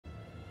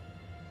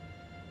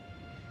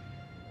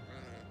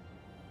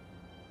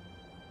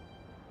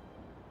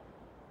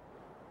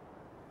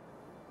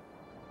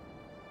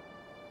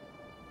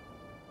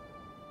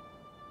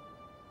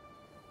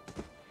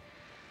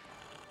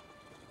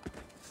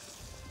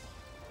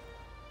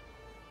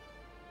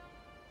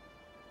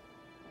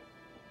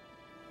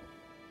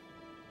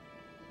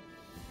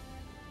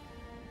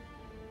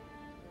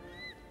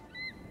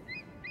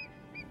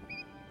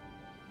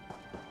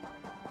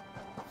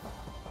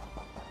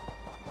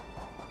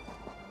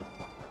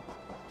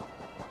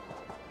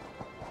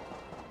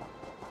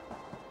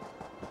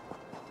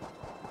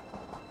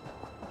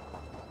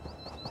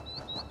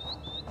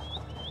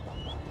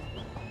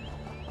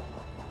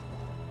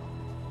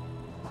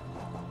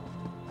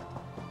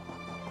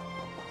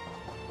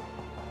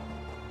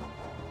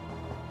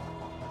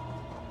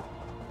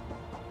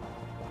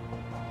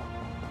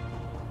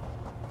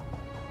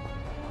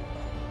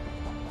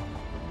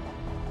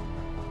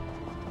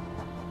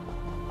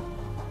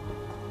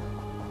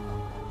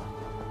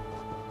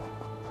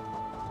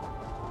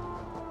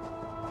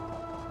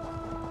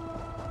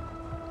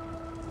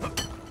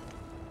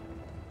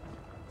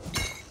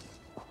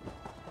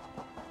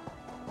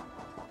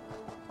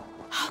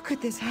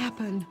did this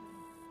happen?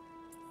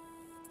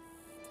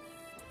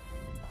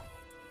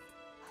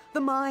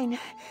 The mine,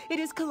 it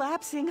is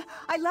collapsing.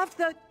 I left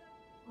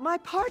my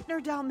partner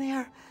down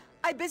there.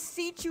 I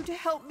beseech you to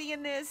help me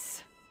in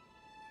this.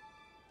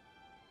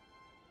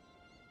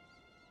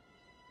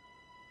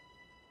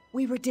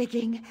 We were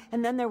digging,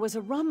 and then there was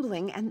a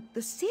rumbling, and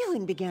the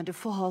ceiling began to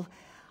fall.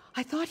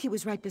 I thought he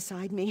was right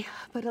beside me,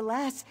 but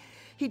alas,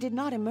 he did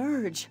not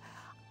emerge.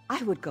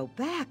 I would go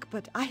back,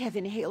 but I have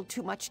inhaled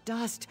too much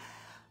dust.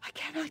 I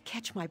cannot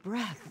catch my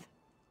breath.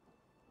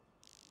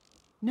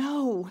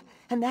 No,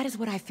 and that is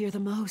what I fear the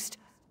most.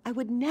 I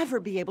would never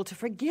be able to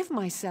forgive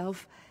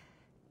myself.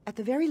 At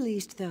the very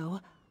least,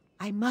 though,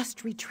 I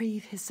must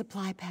retrieve his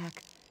supply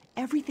pack.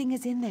 Everything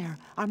is in there.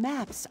 Our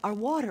maps, our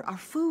water, our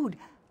food.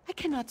 I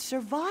cannot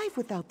survive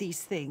without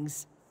these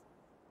things.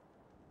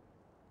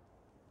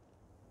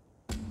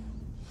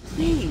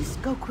 Please,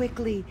 go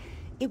quickly.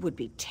 It would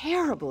be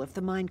terrible if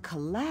the mine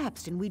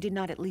collapsed and we did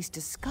not at least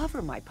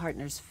discover my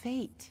partner's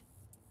fate.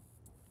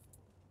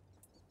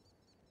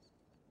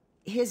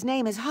 His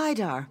name is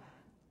Haidar.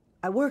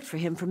 I worked for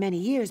him for many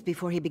years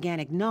before he began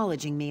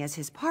acknowledging me as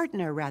his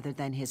partner rather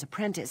than his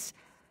apprentice.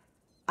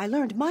 I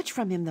learned much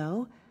from him,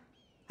 though.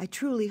 I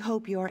truly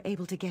hope you are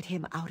able to get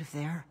him out of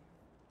there.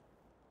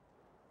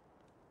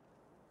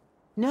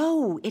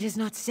 No, it is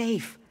not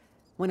safe.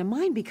 When a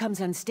mine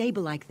becomes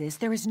unstable like this,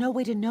 there is no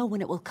way to know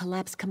when it will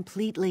collapse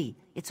completely.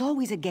 It's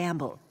always a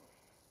gamble.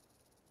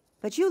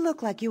 But you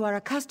look like you are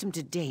accustomed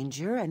to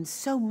danger, and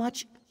so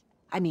much...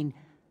 I mean,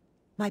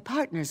 my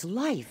partner's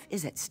life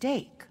is at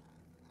stake.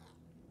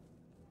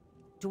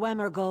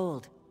 Dwemer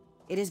gold.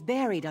 It is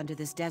buried under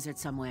this desert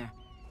somewhere.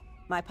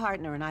 My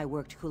partner and I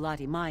worked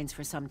Kulati mines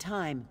for some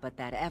time, but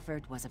that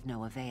effort was of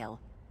no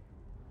avail.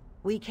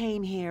 We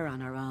came here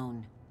on our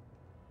own.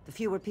 The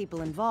fewer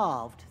people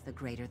involved, the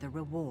greater the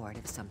reward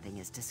if something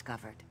is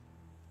discovered.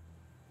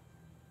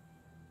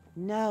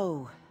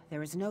 No,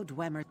 there is no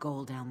Dwemer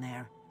gold down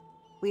there.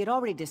 We had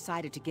already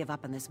decided to give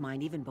up on this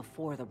mine even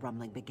before the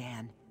rumbling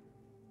began.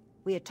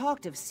 We had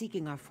talked of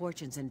seeking our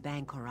fortunes in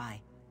Bangkorai,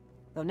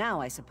 though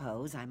now I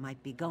suppose I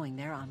might be going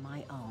there on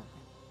my own.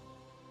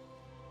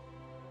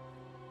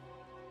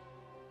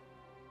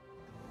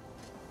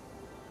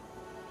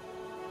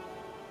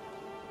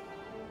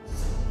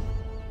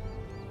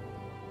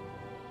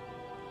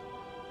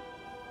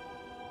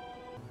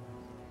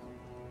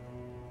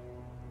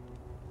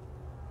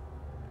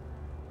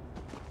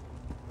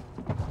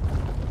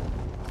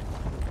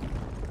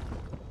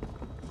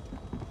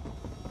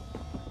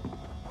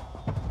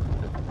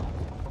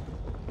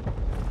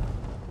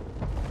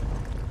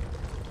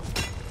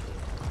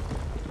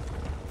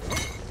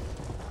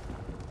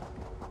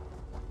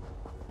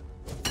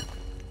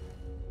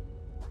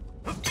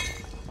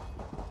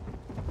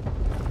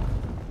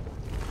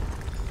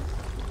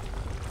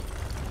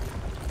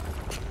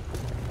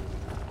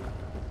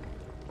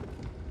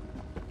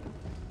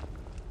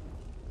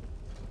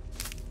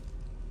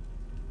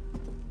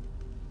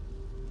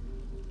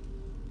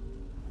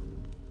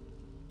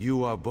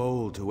 You are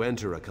bold to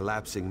enter a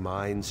collapsing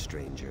mine,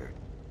 stranger.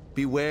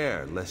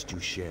 Beware lest you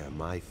share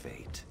my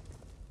fate.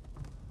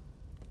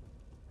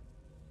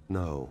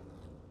 No,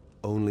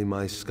 only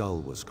my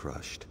skull was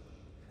crushed,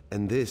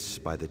 and this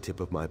by the tip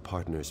of my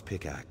partner's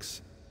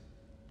pickaxe.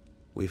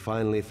 We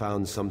finally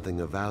found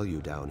something of value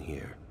down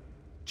here,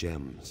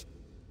 gems.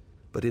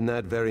 But in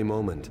that very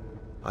moment,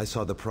 I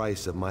saw the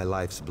price of my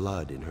life's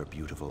blood in her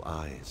beautiful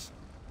eyes.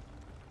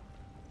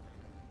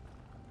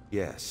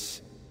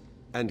 Yes.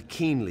 And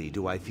keenly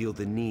do I feel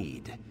the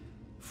need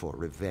for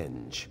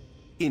revenge.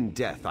 In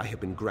death, I have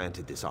been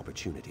granted this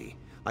opportunity.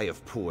 I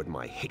have poured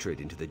my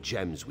hatred into the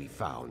gems we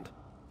found.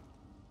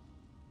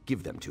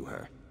 Give them to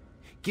her.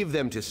 Give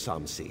them to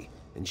Samsi,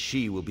 and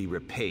she will be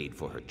repaid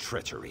for her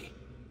treachery.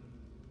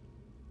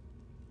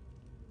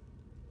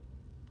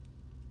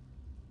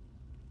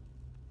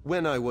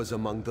 When I was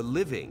among the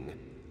living,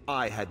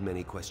 I had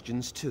many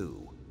questions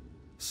too.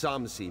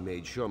 Samsi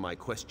made sure my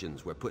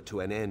questions were put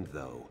to an end,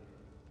 though.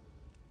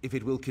 If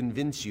it will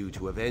convince you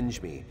to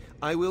avenge me,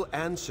 I will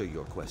answer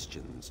your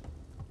questions.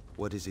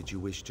 What is it you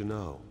wish to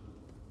know?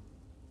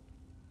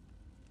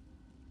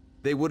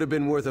 They would have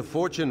been worth a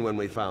fortune when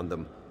we found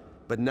them,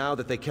 but now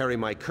that they carry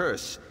my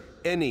curse,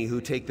 any who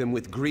take them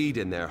with greed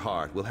in their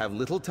heart will have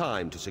little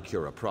time to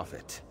secure a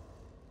profit.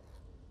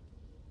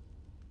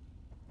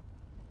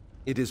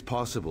 It is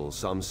possible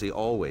Samsi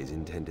always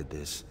intended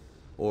this,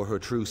 or her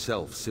true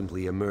self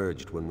simply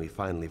emerged when we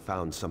finally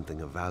found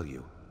something of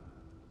value.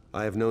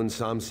 I have known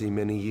Samsi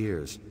many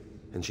years,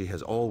 and she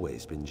has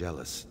always been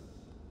jealous.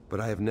 But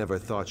I have never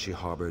thought she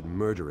harbored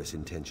murderous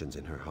intentions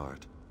in her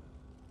heart.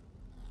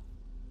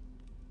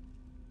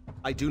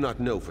 I do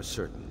not know for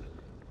certain.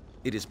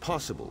 It is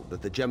possible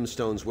that the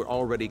gemstones were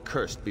already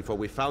cursed before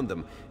we found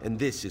them, and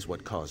this is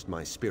what caused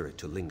my spirit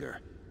to linger.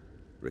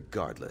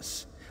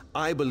 Regardless,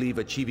 I believe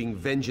achieving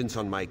vengeance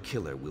on my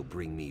killer will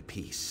bring me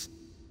peace.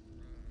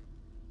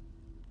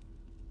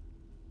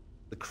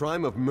 The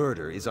crime of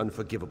murder is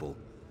unforgivable.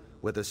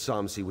 Whether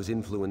Samsi was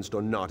influenced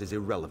or not is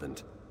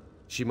irrelevant.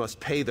 She must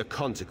pay the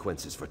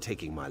consequences for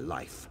taking my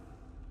life.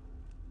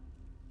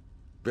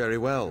 Very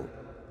well.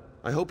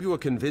 I hope you are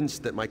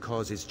convinced that my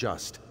cause is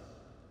just.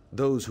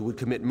 Those who would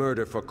commit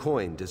murder for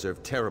coin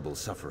deserve terrible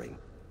suffering.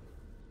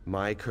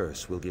 My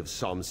curse will give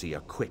Somsi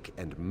a quick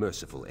and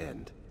merciful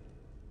end.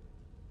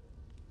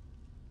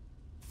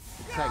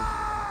 Thank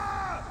you.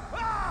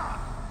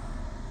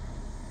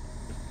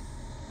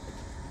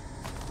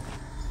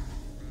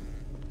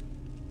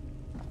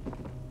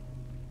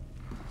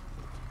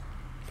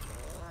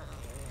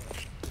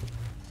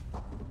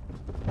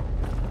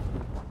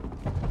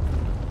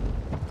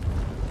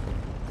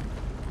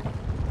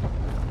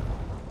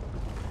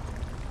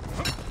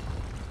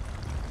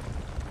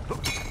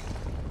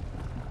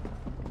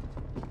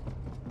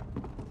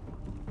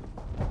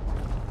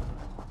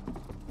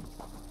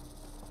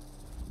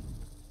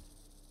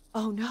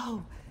 Oh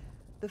no.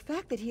 The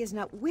fact that he is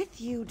not with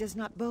you does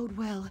not bode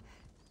well.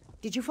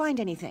 Did you find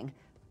anything?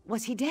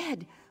 Was he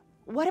dead?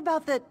 What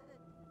about the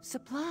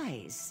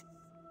supplies?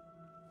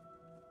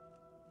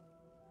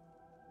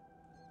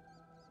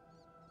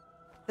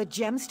 The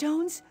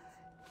gemstones?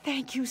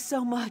 Thank you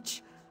so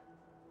much.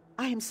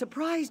 I am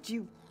surprised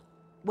you...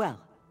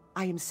 Well,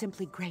 I am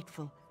simply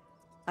grateful.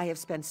 I have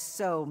spent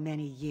so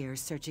many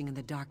years searching in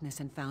the darkness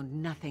and found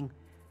nothing.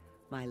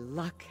 My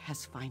luck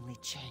has finally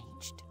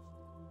changed.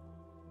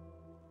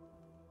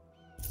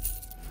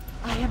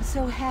 I am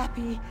so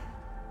happy.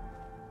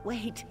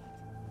 Wait.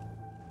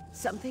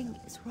 Something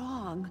is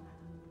wrong.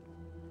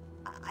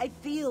 I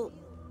feel...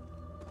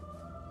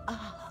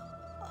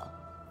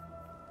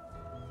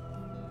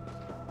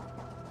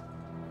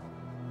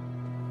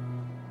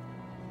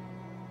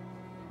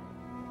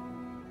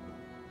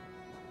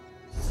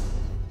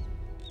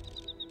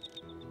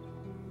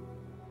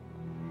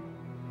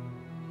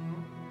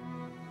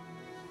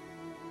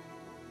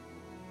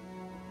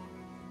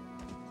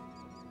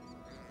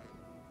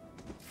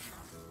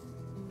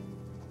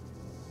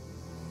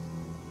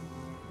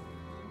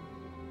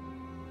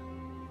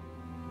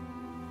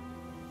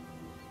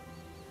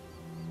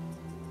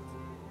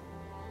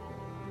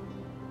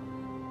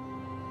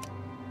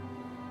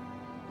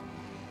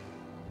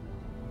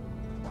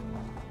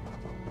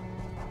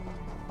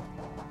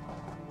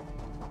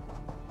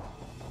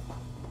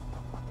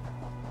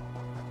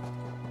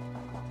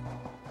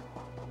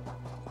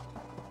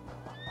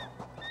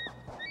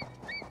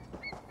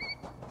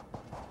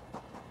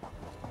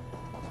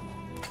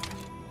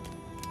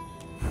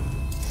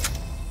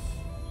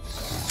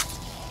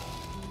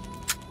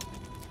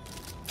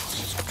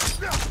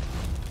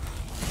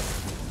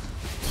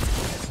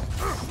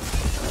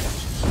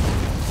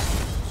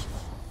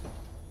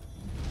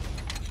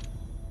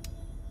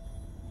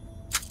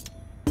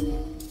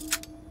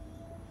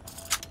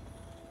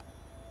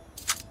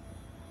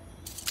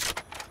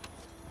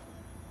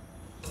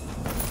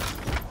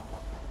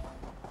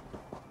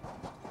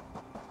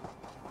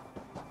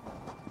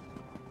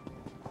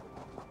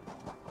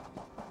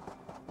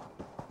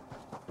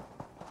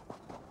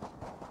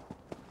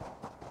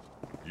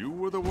 You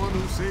were the one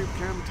who saved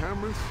Cam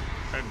Tamriel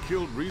and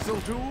killed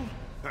Rizaltul?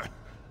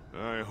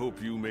 I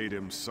hope you made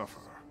him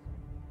suffer.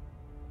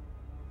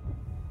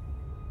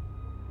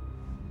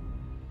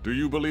 Do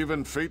you believe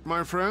in fate,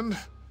 my friend?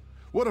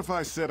 What if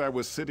I said I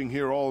was sitting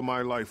here all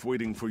my life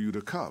waiting for you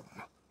to come?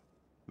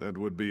 That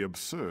would be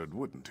absurd,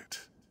 wouldn't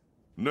it?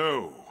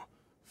 No.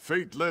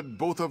 Fate led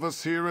both of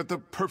us here at the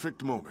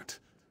perfect moment,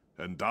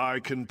 and I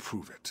can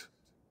prove it.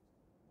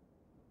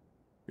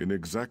 In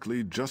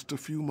exactly just a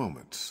few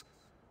moments,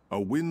 a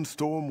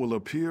windstorm will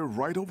appear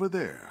right over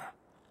there.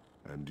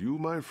 And you,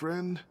 my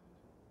friend,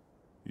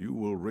 you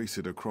will race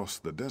it across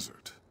the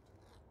desert.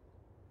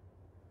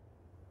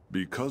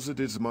 Because it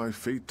is my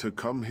fate to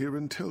come here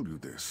and tell you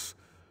this,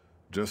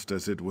 just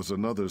as it was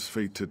another's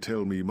fate to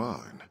tell me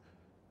mine,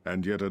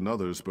 and yet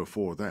another's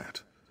before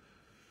that.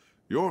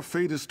 Your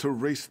fate is to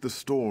race the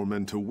storm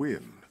and to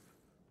win.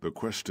 The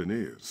question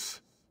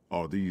is,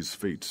 are these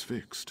fates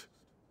fixed?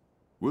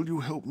 Will you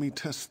help me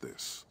test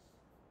this?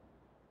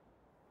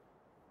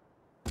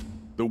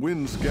 The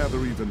winds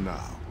gather even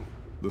now.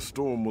 The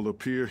storm will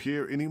appear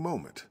here any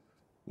moment.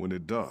 When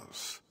it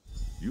does,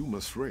 you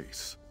must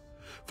race.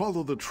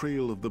 Follow the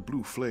trail of the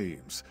blue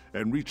flames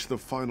and reach the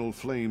final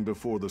flame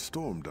before the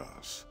storm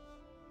does.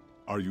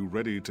 Are you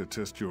ready to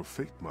test your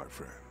fate, my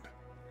friend?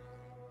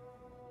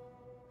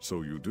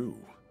 So you do.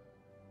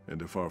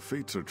 And if our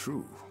fates are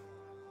true,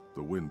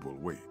 the wind will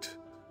wait.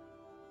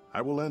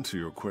 I will answer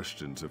your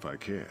questions if I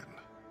can,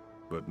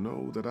 but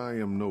know that I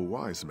am no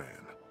wise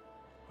man.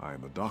 I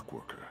am a dock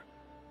worker.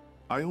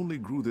 I only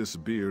grew this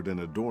beard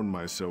and adorned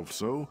myself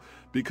so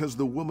because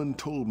the woman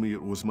told me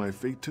it was my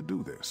fate to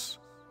do this.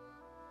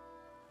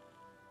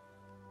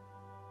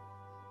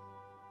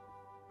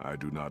 I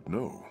do not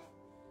know.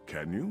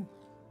 Can you?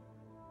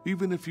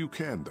 Even if you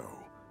can, though,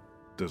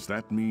 does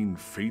that mean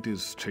fate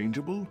is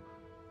changeable?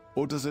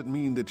 Or does it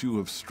mean that you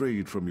have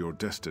strayed from your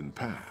destined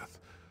path?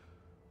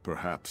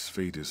 Perhaps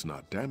fate is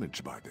not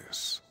damaged by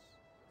this.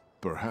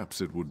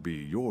 Perhaps it would be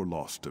your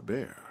loss to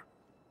bear.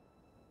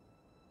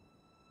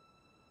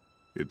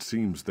 It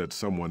seems that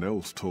someone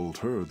else told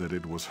her that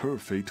it was her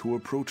fate to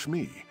approach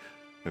me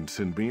and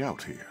send me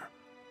out here.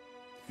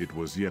 It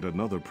was yet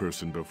another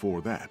person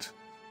before that,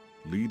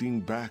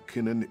 leading back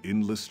in an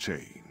endless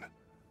chain.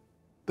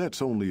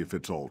 That's only if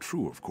it's all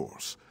true, of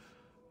course.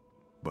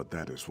 But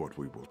that is what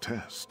we will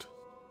test.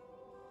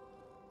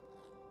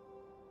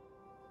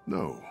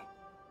 No.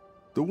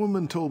 The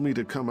woman told me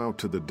to come out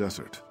to the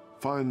desert,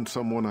 find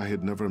someone I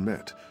had never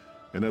met,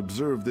 and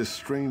observe this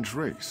strange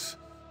race.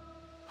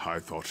 I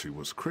thought she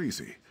was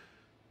crazy,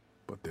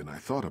 but then I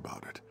thought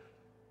about it,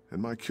 and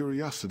my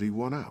curiosity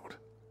won out.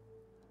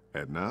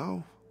 And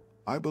now,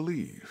 I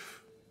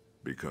believe,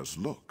 because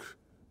look,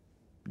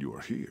 you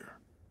are here.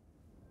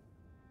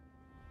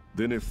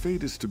 Then if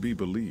fate is to be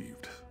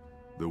believed,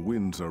 the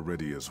winds are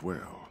ready as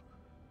well.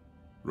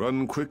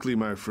 Run quickly,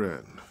 my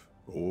friend,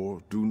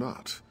 or do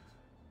not.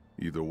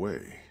 Either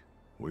way,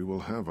 we will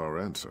have our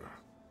answer.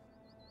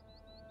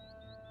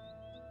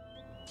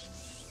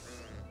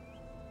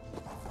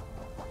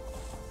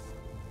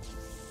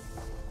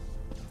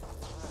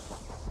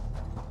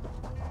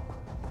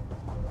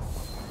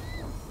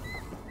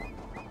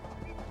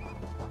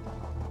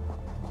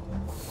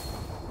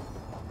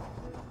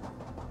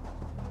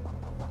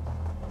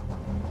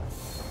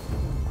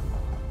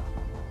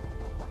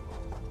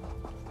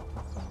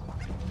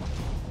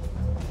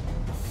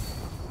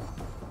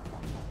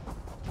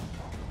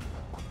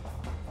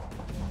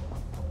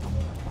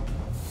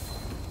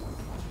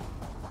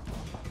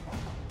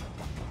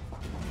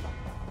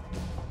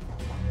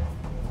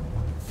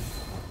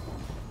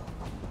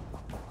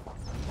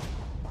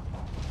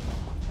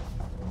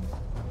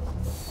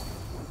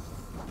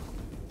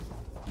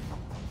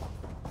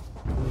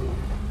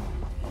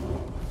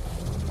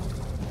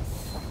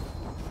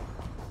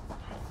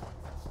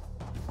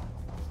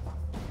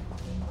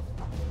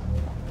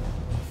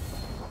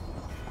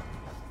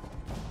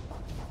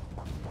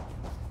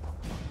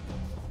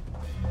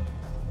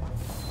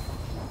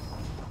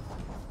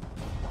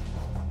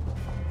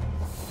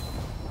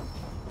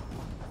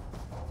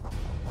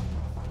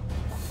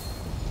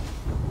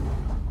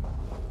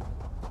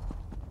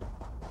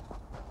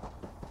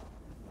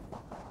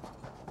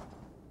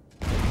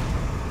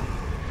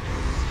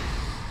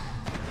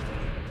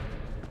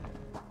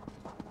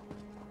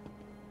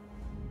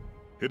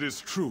 It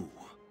is true.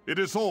 It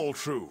is all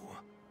true.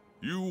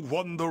 You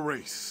won the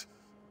race.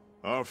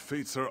 Our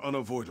fates are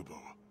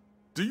unavoidable.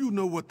 Do you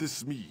know what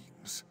this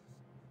means?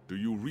 Do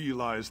you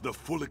realize the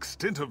full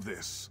extent of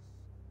this?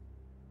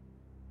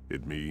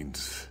 It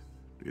means...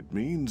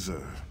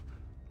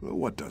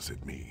 what does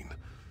it mean?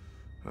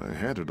 I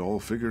had it all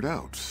figured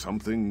out.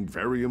 Something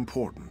very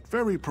important,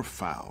 very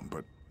profound,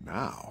 but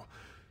now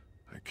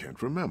I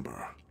can't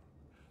remember.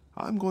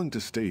 I'm going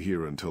to stay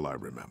here until I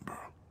remember.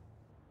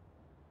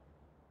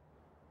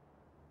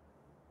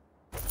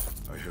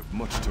 I have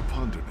much to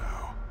ponder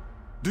now.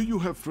 Do you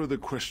have further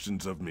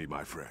questions of me,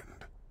 my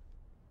friend?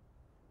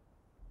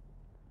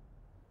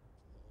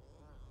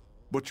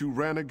 But you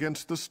ran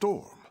against the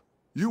storm.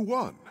 You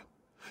won.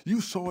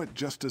 You saw it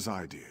just as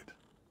I did.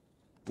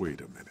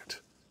 Wait a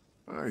minute.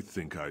 I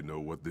think I know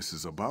what this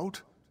is about.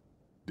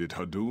 Did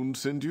Hadun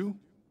send you?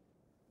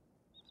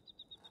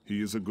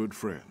 He is a good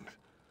friend,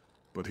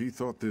 but he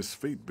thought this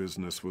fate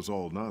business was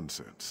all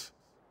nonsense.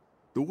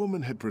 The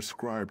woman had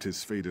prescribed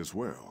his fate as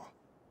well,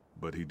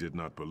 but he did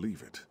not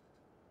believe it.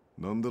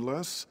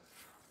 Nonetheless,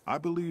 I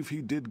believe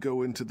he did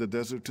go into the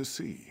desert to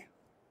see.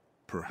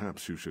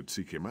 Perhaps you should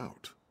seek him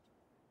out.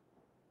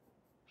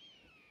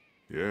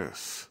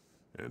 Yes,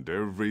 and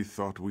every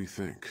thought we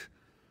think.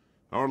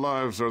 Our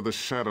lives are the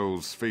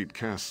shadows fate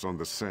casts on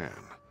the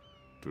sand.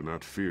 Do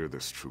not fear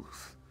this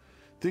truth.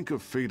 Think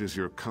of fate as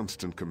your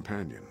constant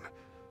companion.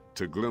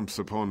 To glimpse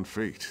upon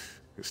fate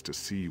is to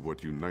see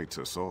what unites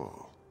us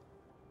all.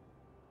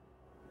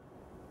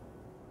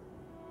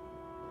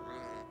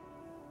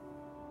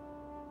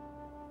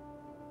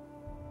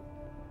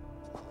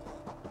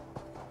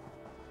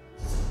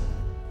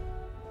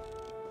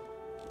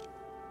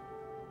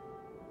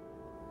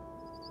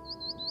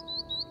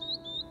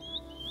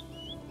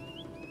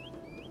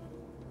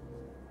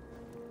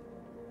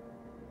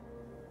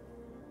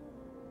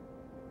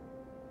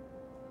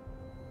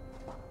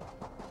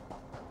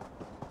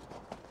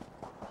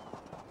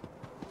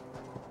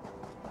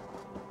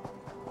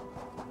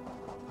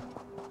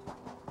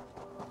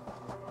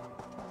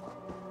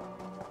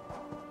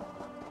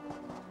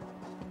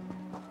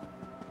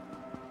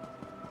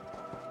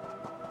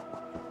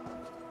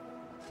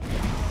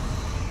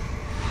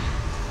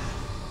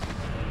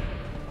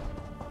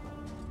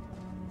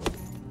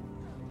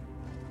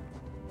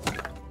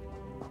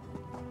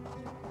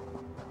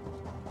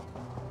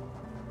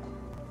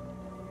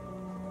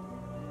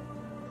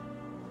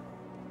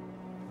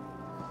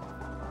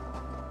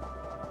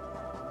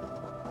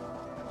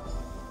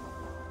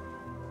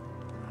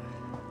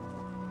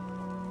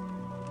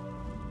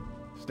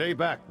 Stay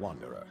back,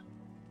 Wanderer.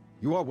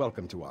 You are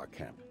welcome to our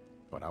camp,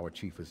 but our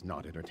chief is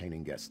not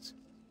entertaining guests.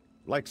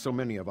 Like so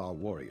many of our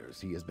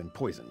warriors, he has been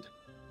poisoned.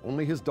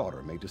 Only his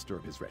daughter may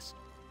disturb his rest.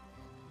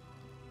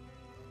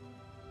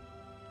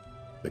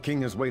 The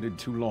king has waited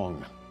too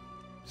long.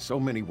 So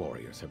many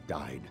warriors have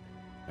died,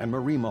 and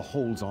Marima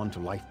holds on to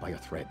life by a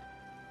thread.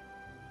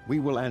 We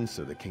will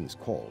answer the king's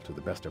call to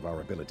the best of our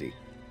ability,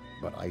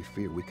 but I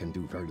fear we can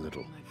do very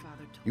little.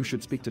 You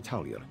should speak to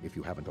Tamriel if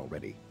you haven't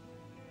already.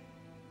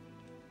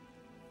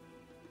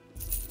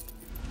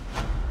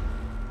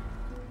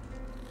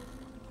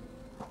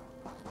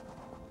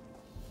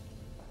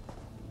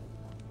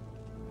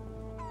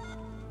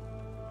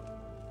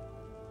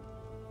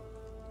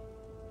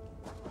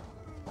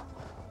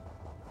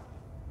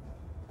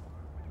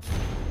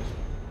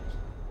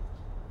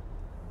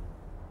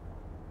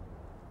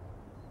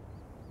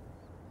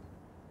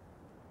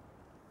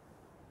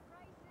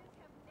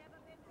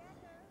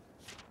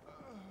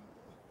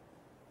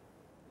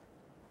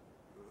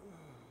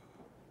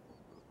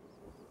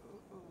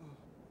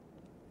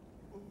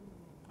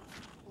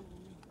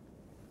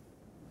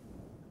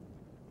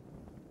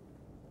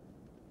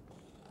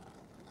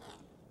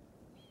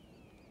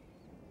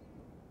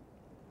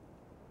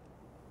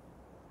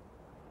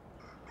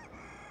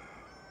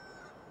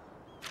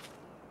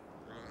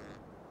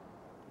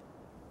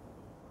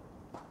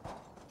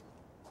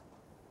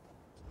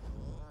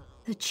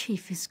 The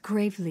chief is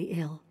gravely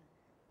ill.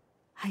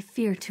 I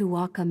fear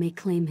Tuwaka may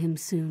claim him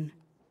soon.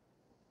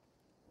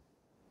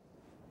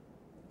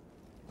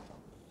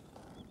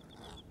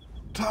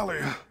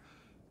 Talia!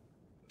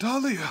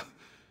 Talia!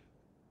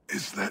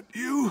 Is that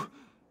you?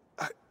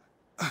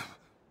 I'm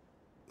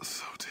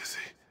so dizzy.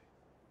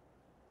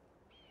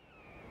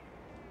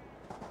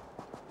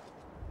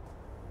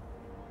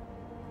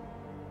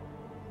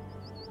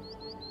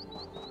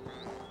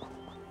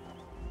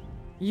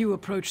 You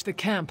approach the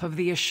camp of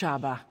the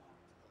Ashaba.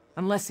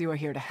 Unless you are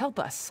here to help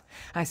us,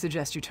 I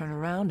suggest you turn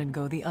around and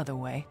go the other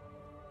way.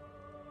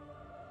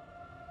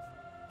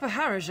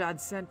 Faharajad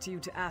sent you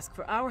to ask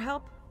for our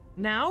help?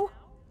 Now?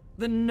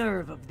 The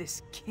nerve of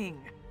this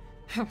king.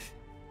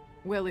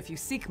 Well, if you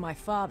seek my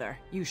father,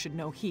 you should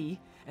know he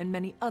and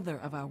many other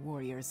of our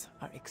warriors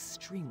are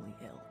extremely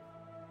ill.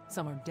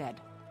 Some are dead.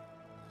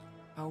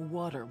 Our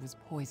water was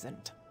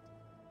poisoned.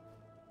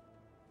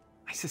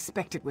 I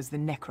suspect it was the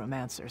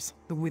necromancers,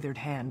 the withered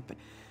hand, but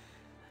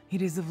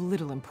it is of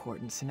little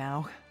importance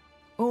now.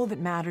 All that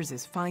matters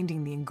is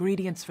finding the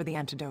ingredients for the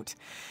antidote.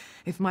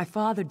 If my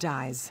father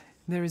dies,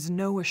 there is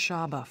no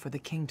Ashaba for the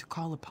king to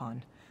call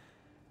upon.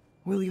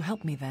 Will you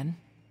help me then?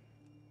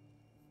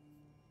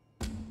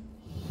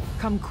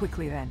 Come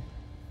quickly then.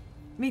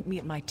 Meet me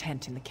at my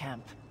tent in the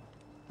camp.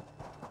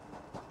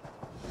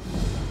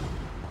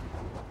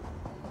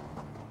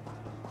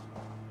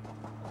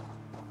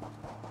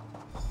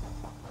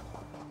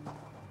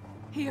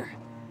 Here.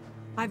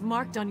 I've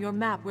marked on your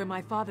map where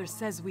my father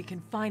says we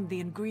can find the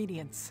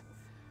ingredients.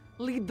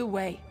 Lead the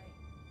way.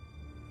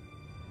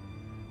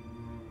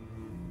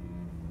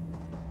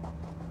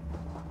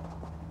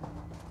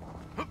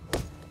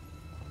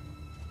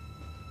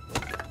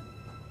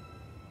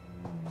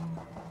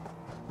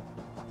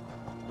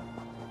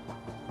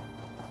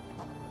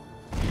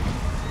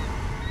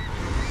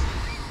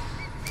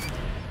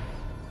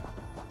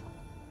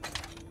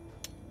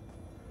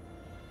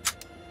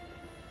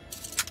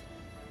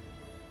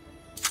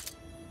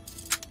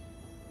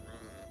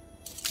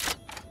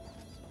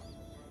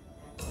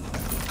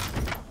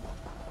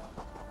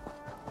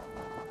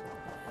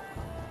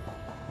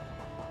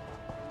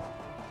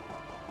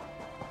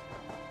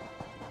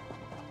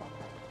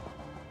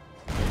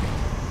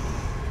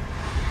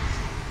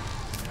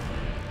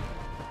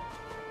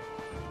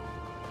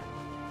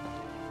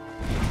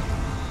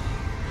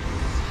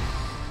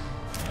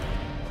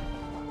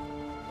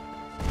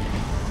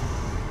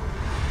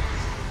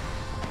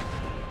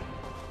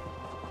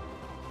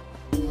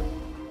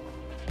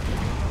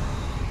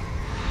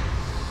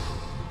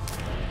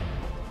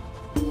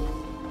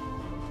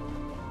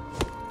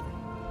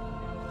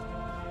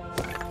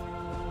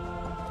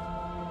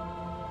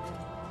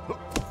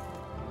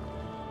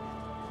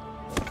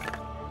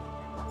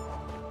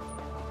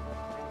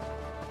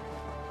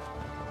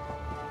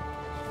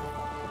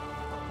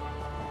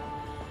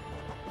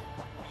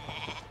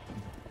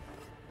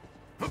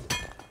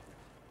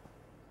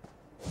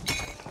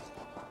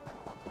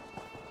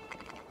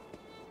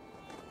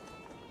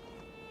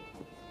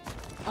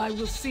 I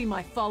will see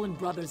my fallen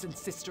brothers and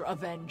sister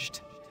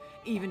avenged,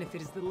 even if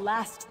it is the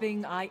last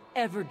thing I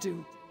ever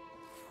do.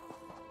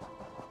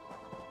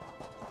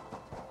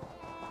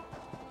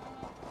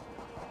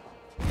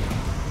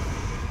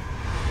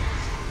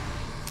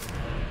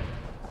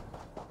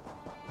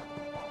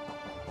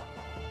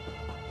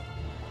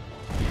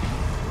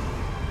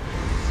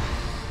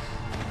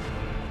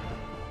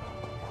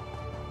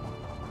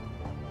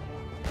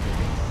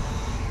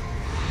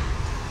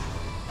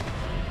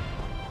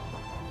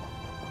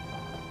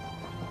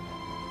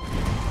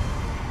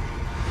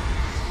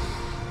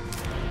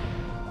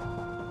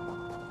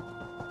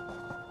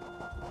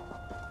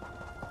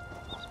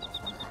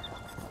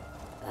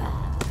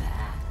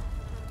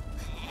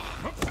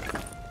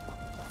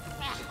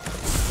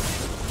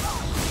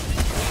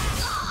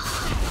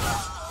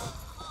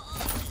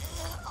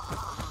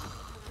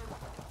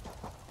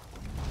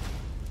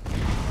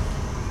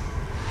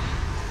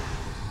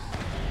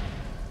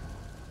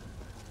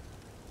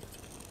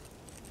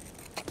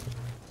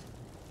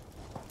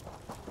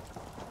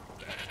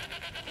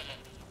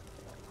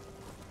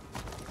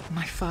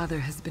 My father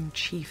has been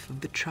chief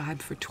of the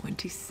tribe for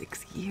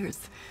 26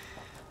 years.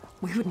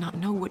 We would not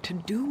know what to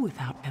do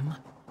without him.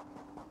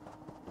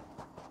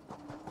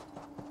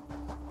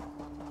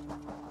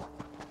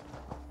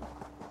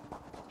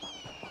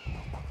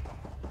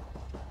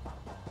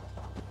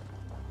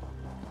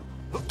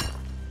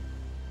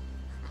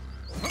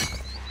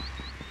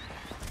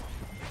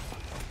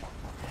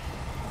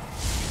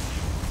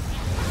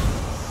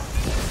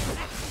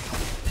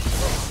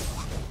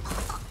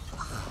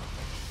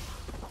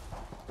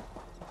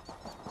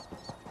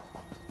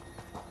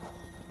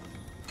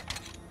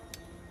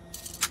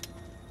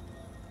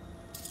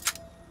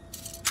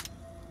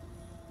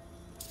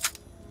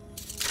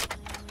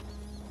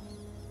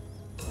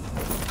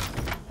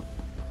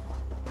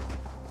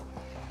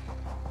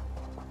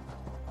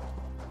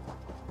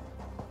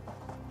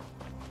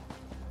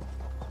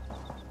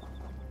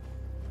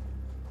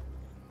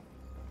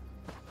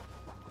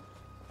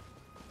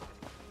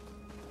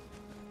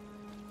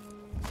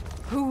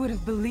 Who would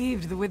have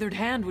believed the withered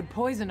hand would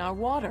poison our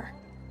water?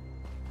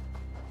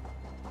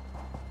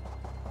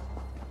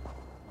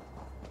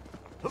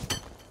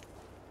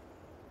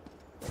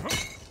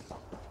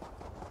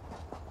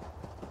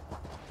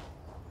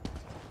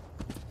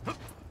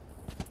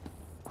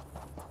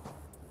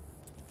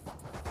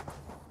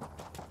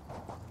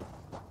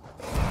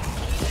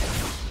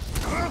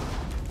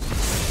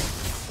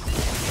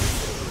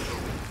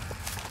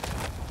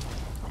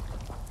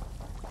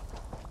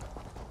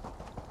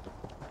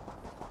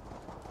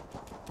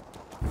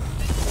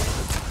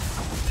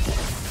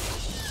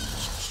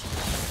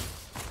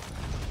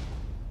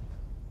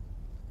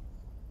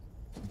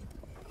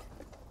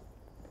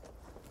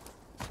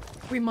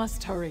 We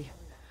must hurry.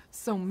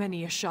 So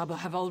many Ashaba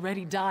have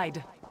already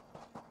died.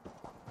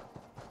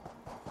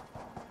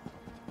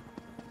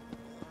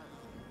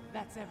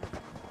 That's everything.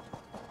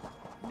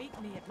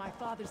 Meet me at my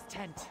father's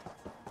tent.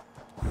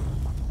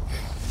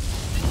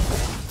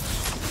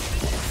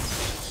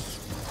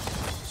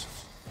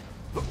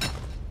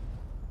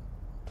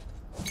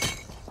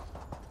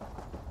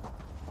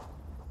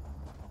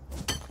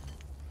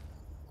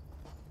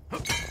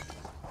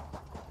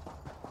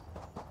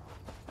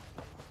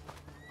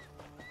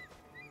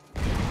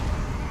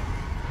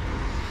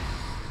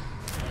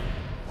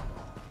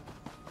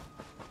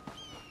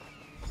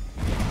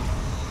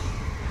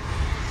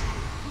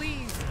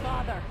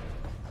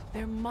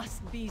 There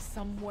must be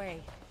some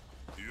way.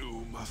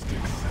 You must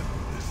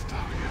accept this,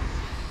 Talia.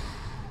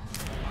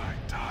 My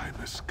time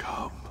has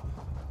come.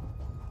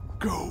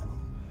 Go.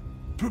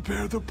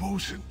 Prepare the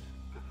potion.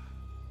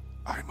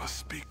 I must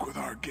speak with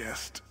our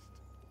guest.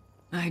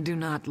 I do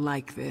not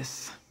like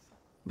this,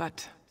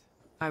 but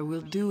I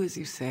will do as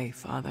you say,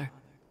 Father.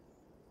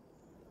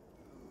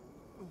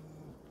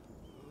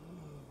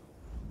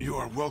 You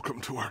are welcome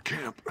to our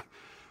camp.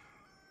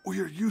 We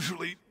are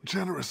usually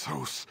generous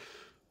hosts,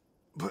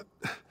 but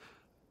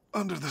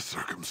under the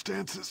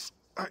circumstances,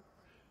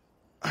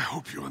 I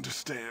hope you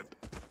understand.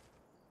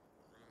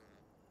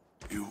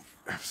 You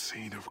have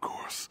seen, of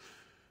course,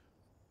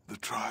 the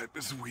tribe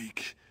is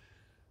weak,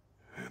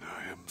 and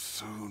I am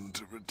soon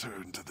to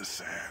return to the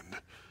sand.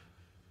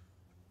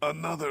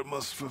 Another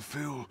must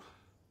fulfill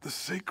the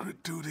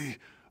sacred duty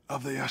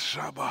of the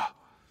Ashaba.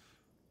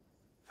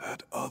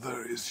 That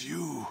other is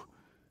you.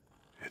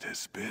 It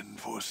has been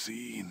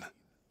foreseen.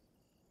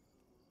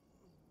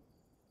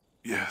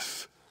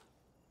 Yes.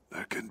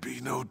 There can be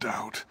no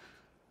doubt.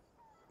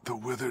 The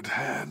withered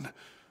hand,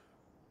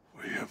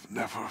 we have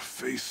never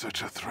faced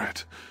such a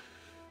threat.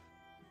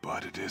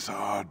 But it is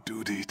our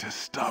duty to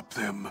stop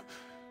them.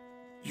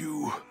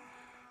 You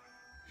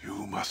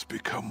must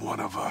become one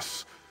of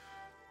us.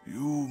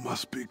 You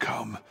must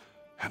become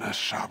an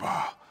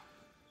Ashaba.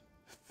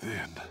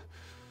 Then,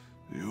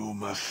 you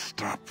must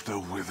stop the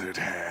withered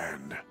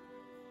hand.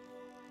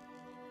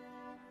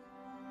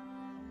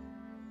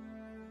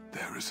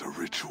 There is a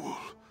ritual.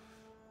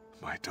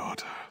 My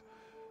daughter,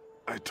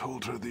 I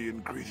told her the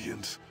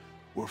ingredients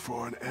were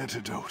for an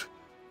antidote,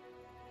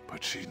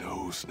 but she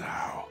knows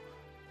now.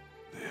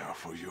 They are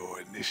for your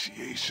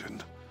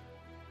initiation.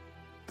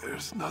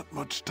 There's not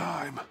much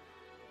time.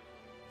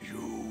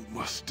 You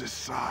must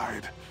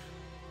decide.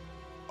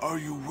 Are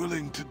you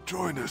willing to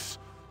join us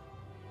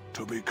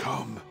to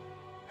become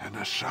an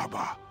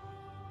Ashaba?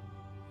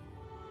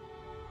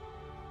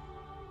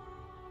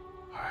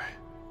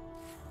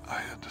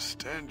 I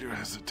understand your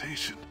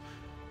hesitation.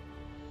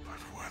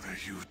 Whether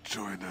you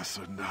join us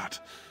or not,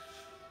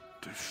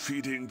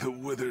 defeating the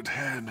withered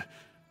hand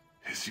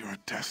is your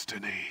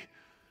destiny.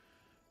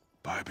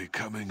 By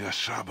becoming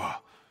Ashaba,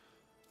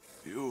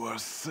 you are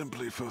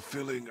simply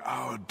fulfilling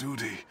our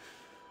duty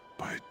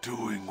by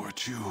doing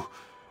what you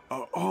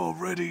are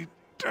already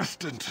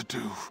destined to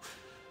do.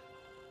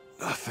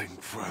 Nothing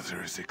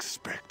further is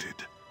expected.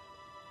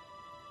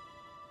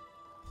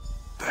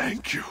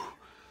 Thank you.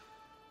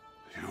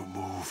 You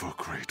move a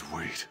great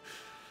weight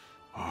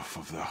off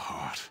of the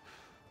heart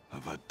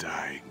of a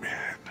dying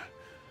man.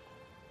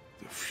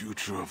 The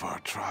future of our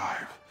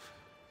tribe,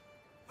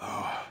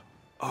 our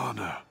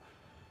honor,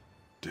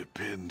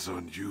 depends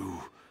on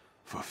you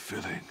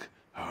fulfilling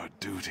our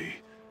duty,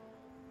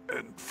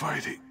 and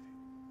fighting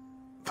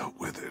the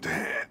withered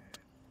hand.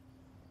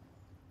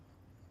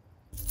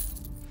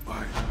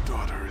 My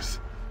daughter is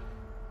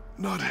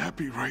not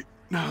happy right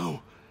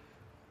now.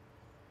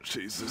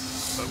 She's as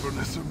stubborn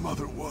as her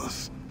mother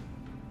was.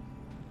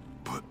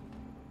 But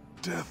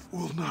death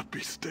will not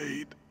be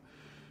stayed.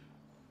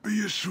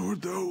 Be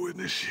assured, though,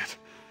 Initiate,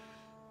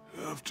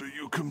 after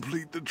you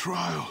complete the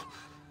trial,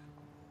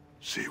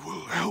 she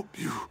will help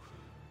you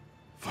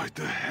fight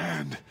the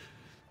hand,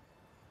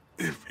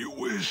 if you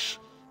wish.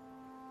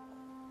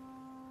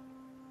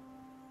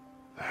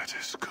 That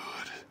is good.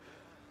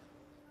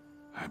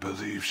 I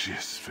believe she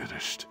has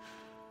finished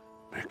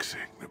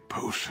mixing the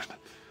potion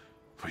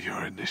for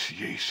your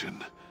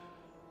initiation.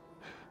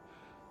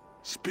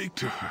 Speak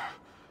to her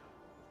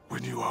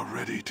when you are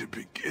ready to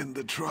begin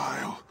the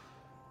trial.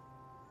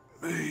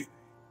 May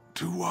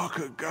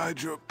Tuwaka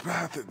guide your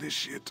path,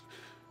 Initiate,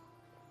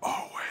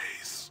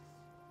 always.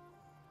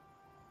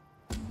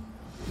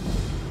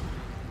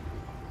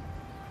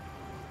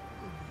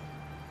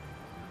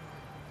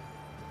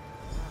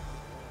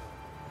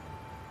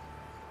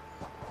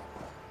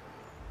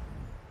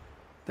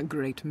 The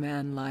great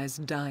man lies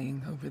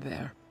dying over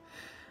there,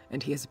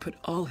 and he has put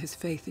all his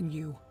faith in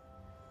you.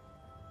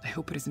 I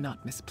hope it is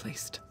not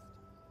misplaced.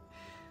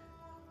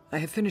 I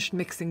have finished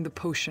mixing the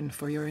potion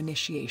for your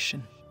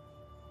initiation.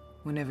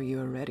 Whenever you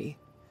are ready,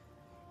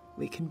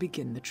 we can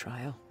begin the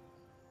trial.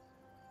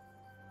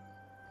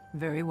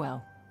 Very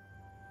well.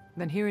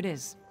 Then here it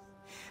is.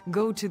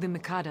 Go to the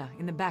Mikada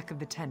in the back of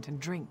the tent and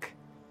drink.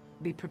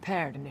 Be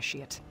prepared,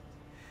 Initiate.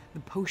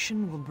 The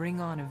potion will bring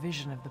on a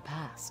vision of the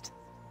past.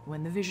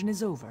 When the vision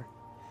is over,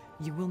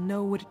 you will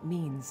know what it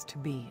means to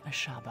be a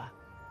Shaba.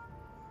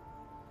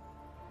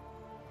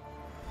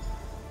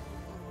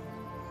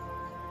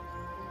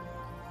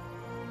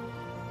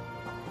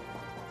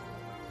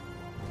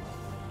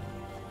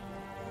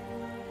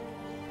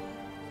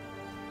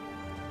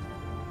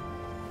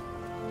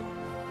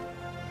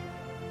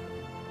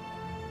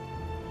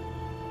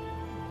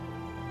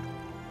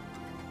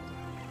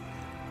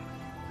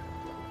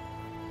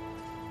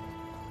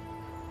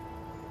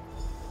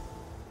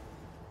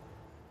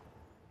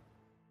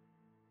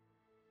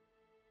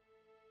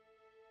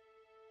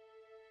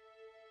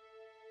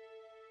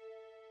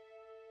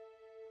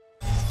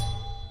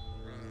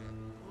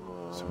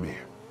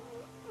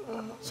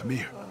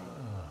 Samir,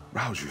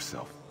 rouse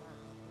yourself.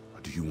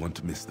 Or do you want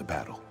to miss the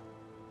battle?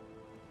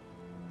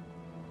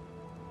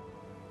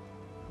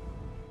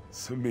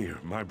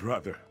 Samir, my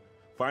brother.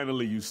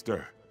 Finally you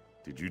stir.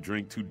 Did you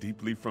drink too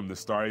deeply from the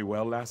starry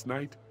well last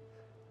night?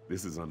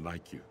 This is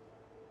unlike you.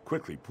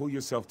 Quickly, pull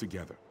yourself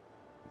together.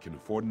 We can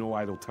afford no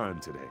idle time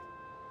today.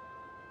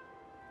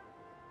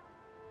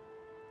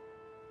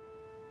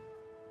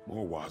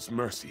 Morwha's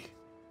mercy.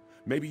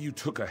 Maybe you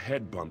took a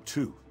head bump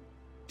too.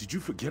 Did you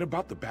forget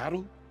about the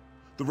battle?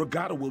 The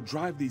regatta will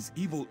drive these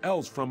evil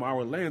elves from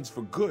our lands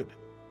for good.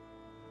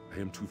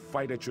 I am to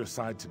fight at your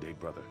side today,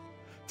 brother.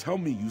 Tell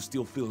me you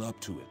still feel up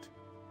to it.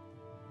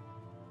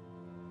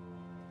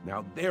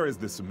 Now there is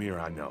the Samir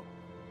I know.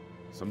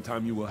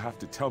 Sometime you will have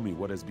to tell me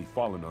what has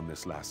befallen on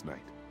this last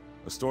night.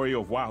 A story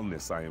of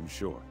wildness, I am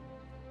sure.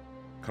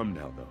 Come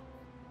now, though.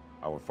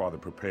 Our father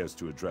prepares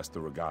to address the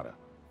regatta.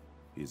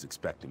 He is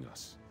expecting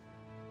us.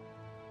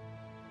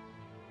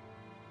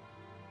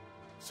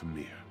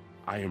 Samir,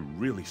 I am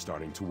really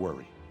starting to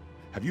worry.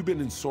 Have you been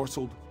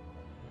ensorcelled?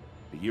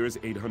 The year is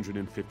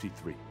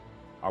 853.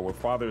 Our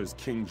father is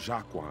King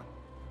Jacquan,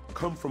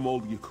 come from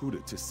old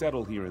Yakuta to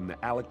settle here in the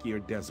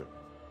Alakir Desert.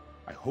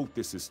 I hope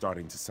this is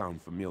starting to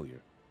sound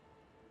familiar.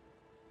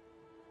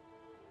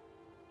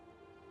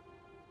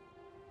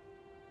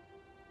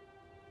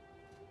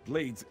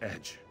 Blade's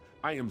Edge,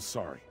 I am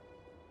sorry.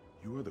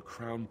 You are the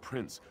crown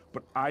prince,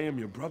 but I am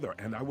your brother,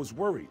 and I was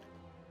worried.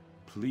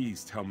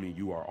 Please tell me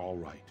you are all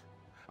right.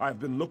 I have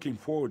been looking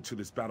forward to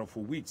this battle for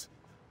weeks,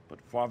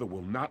 but Father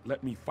will not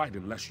let me fight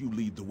unless you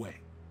lead the way.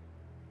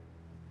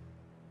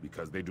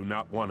 Because they do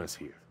not want us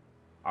here.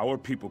 Our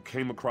people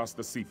came across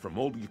the sea from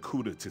old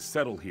Yakuta to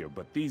settle here,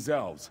 but these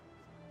elves,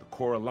 the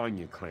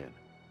Koralanya clan,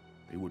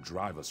 they would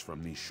drive us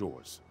from these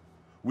shores.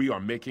 We are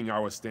making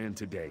our stand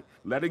today,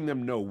 letting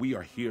them know we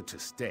are here to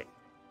stay.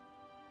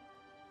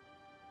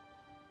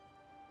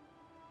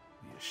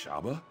 The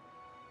Ashaba?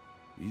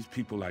 These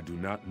people I do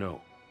not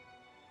know.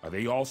 Are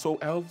they also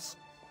elves?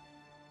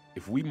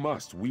 If we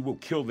must, we will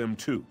kill them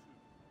too.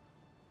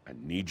 I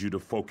need you to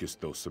focus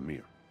though,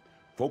 Samir.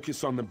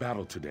 Focus on the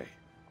battle today.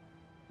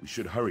 We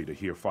should hurry to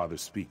hear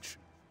Father's speech.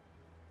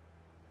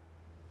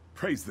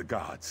 Praise the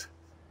gods.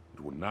 It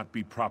would not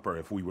be proper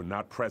if we were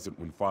not present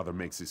when Father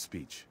makes his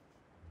speech.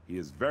 He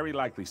is very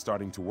likely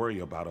starting to worry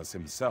about us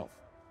himself.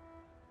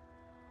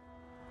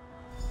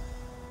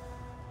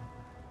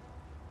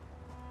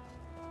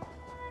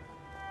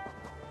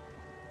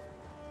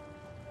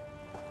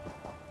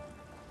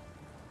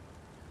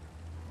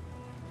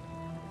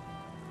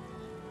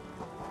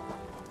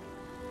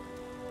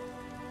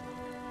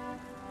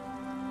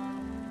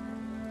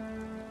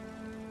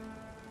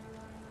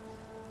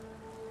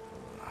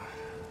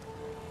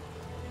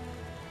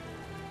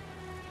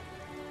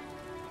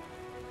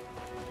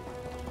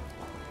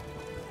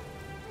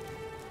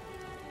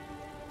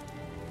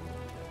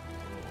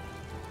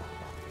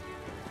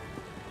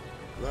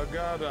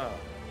 Nagada,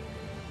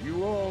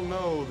 you all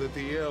know that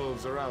the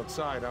elves are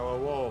outside our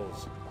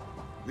walls.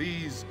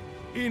 These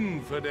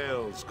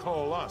infidels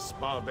call us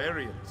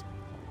barbarians.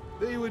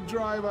 They would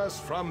drive us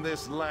from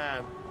this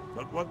land,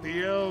 but what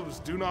the elves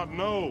do not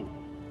know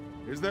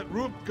is that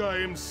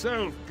Rupka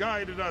himself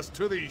guided us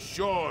to these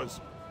shores.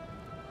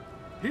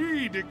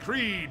 He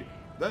decreed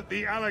that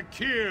the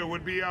Alakir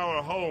would be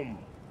our home.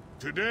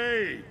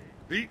 Today,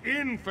 the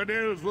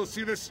infidels will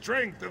see the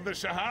strength of the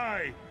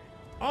Shahai.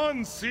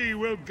 Ansi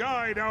will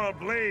guide our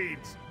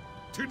blades.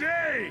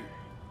 Today,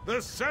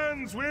 the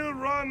sands will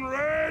run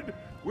red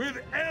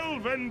with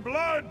elven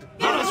blood.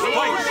 Let us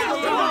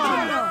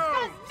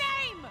fight!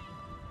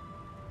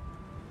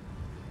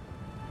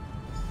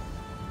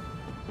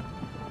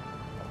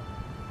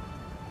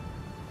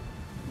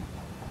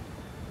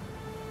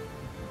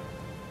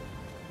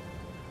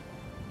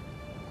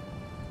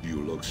 You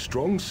look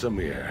strong,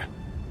 Samir.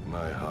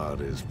 My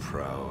heart is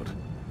proud.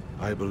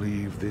 I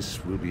believe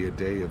this will be a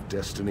day of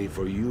destiny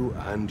for you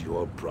and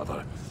your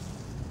brother.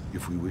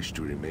 If we wish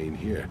to remain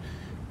here,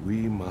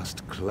 we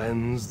must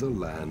cleanse the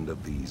land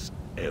of these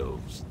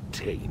elves'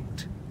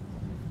 taint.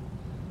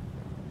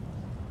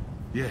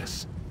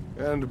 Yes,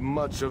 and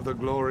much of the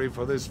glory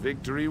for this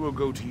victory will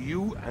go to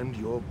you and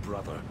your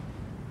brother.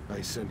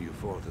 I send you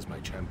forth as my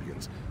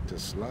champions to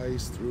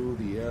slice through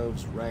the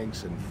elves'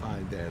 ranks and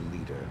find their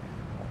leader.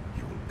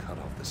 You will cut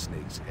off the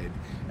snake's head,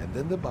 and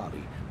then the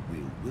body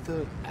will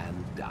wither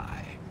and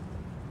die.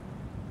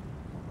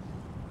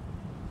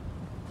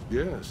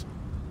 Yes,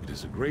 it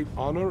is a great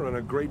honor and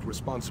a great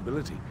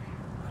responsibility,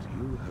 but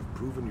you have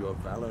proven your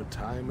valor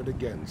time and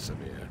again,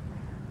 Samir.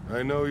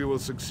 I know you will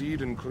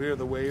succeed and clear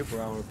the way for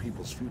our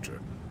people's future.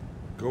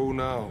 Go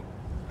now,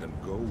 and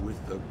go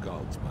with the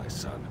gods, my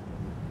son.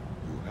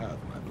 You have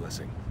my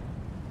blessing.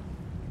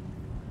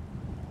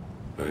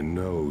 I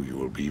know you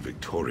will be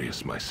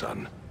victorious, my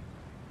son.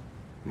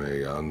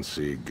 May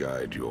Ansi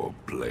guide your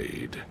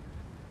blade.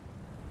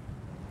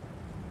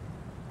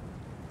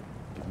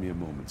 Give me a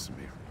moment,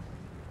 Samir.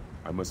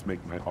 I must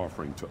make my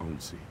offering to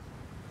Ansi.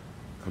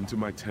 Come to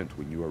my tent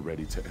when you are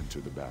ready to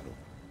enter the battle.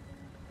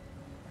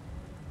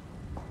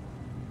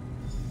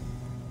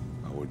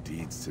 Our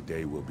deeds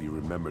today will be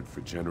remembered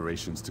for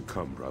generations to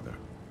come, brother.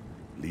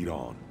 Lead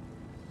on.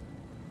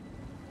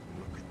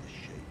 Look at the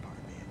shape I'm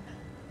in.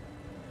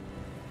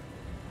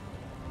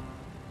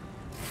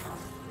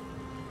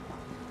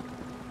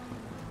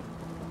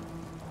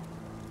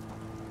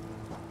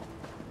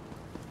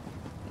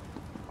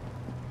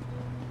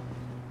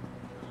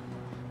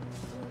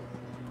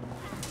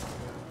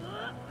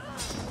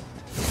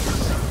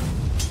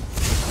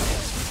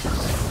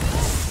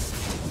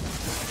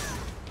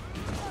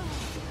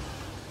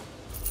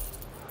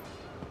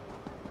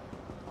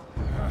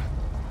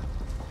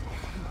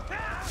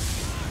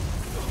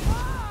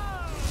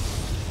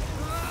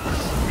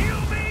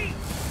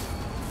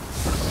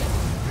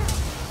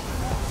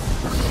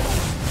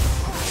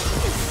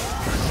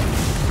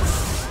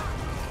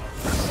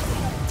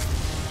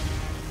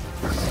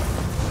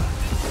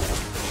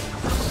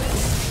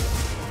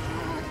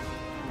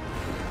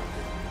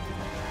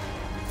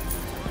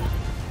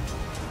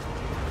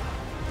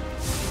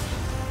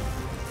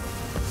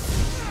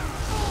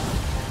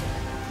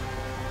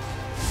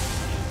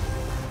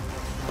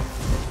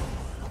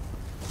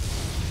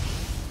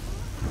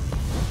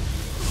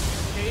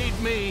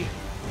 Me.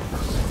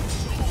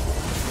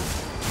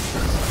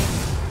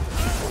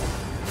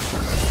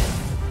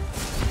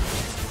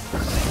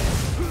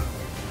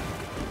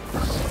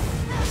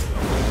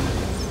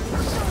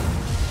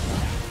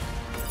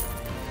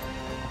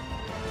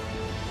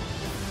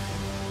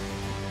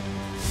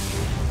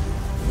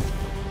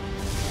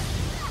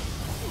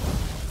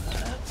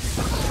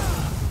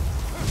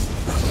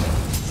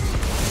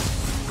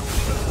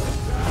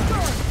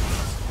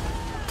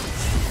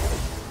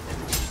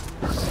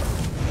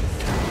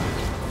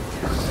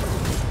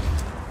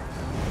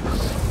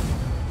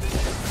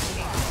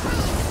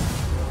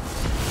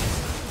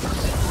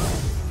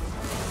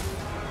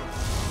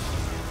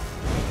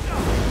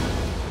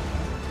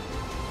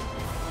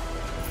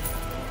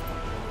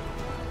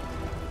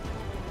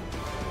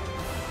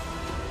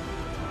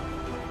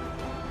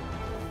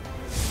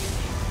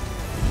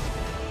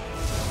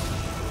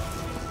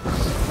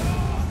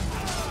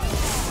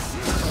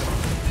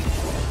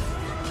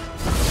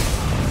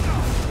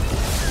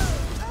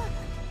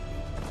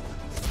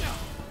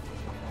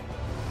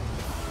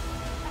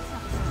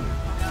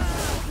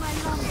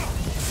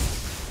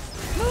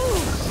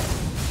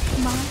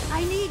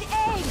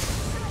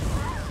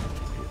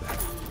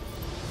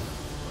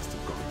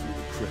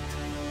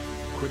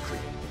 Quickly,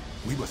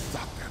 we must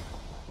stop them.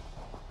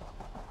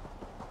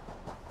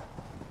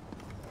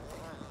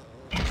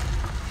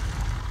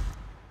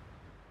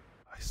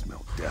 I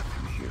smell death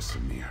in here,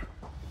 Samir.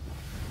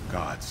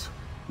 Gods,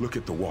 look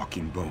at the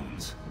walking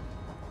bones.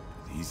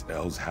 These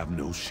elves have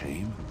no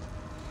shame?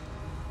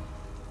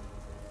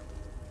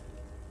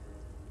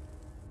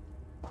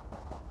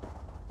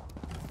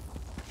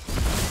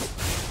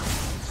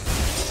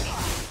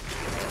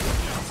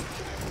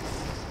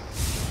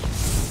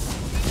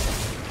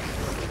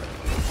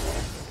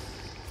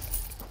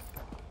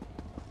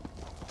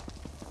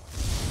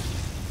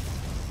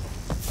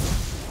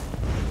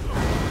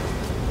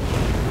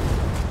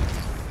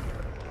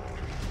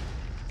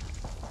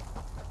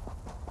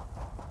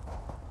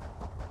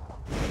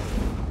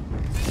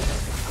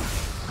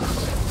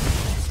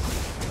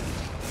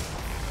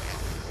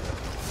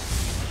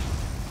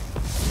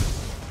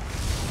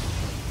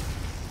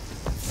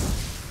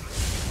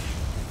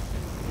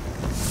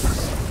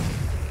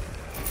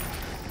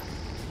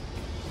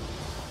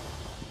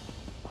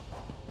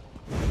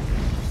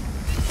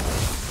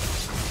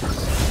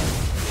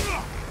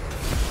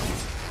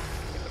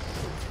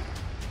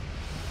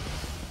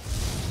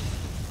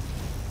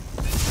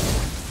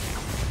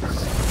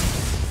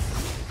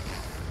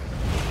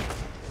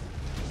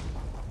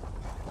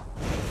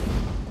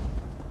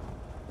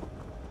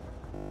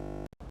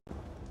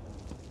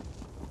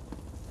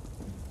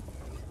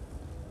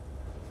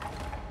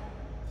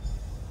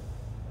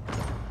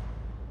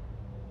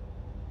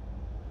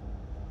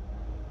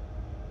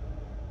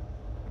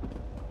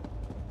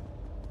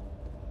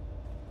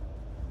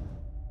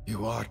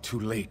 You are too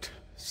late,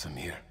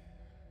 Samir.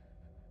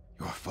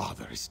 Your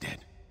father is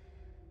dead.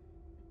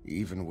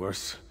 Even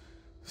worse,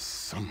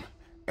 some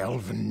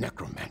elven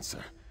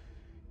necromancer.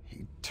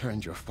 He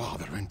turned your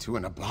father into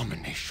an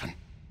abomination.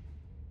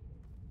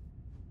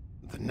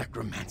 The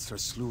necromancer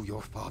slew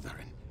your father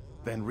and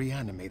then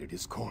reanimated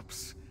his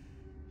corpse.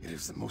 It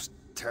is the most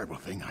terrible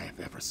thing I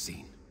have ever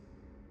seen.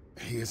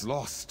 He is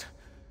lost.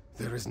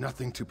 There is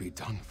nothing to be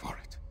done for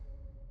it.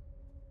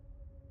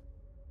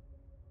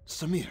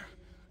 Samir,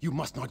 you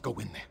must not go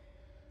in there.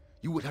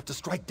 You would have to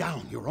strike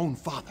down your own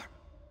father.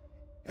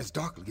 As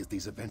darkly as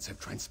these events have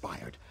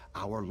transpired,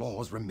 our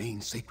laws remain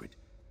sacred.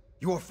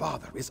 Your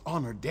father is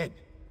honored dead.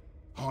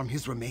 Harm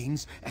his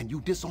remains, and you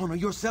dishonor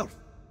yourself.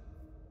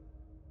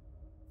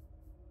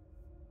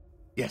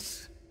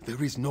 Yes,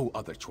 there is no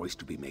other choice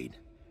to be made.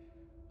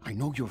 I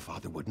know your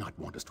father would not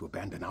want us to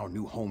abandon our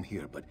new home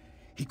here, but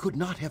he could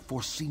not have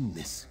foreseen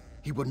this.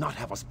 He would not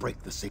have us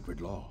break the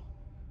sacred law.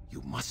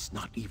 You must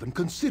not even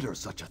consider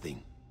such a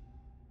thing.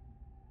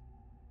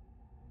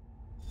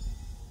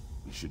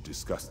 We should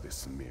discuss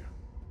this, Samir.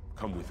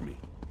 Come with me.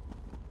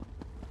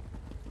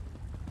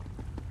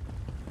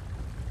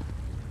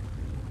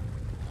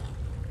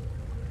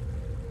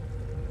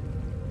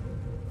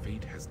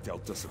 Fate has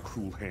dealt us a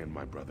cruel hand,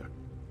 my brother.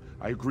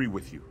 I agree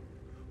with you.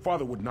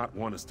 Father would not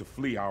want us to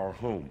flee our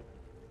home.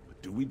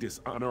 But do we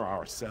dishonor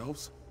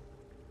ourselves?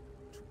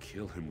 To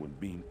kill him when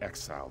being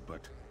exiled,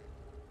 but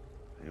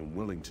I am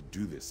willing to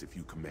do this if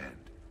you command.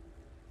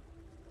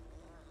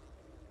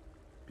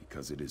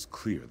 Because it is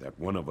clear that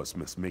one of us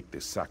must make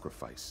this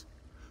sacrifice.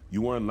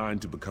 You are in line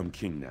to become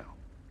king now.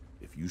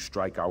 If you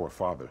strike our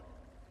father,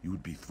 you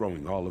would be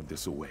throwing all of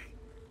this away.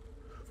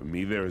 For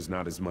me, there is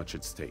not as much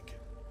at stake.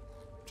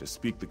 Just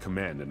speak the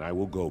command and I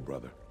will go,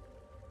 brother.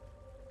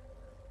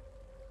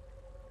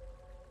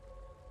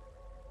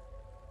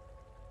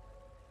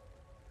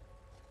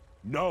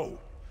 No!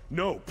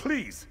 No,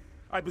 please!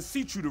 I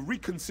beseech you to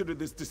reconsider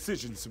this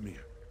decision, Samir.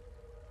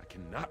 I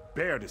cannot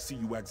bear to see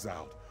you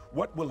exiled.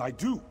 What will I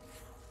do?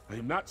 I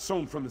am not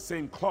sewn from the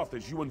same cloth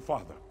as you and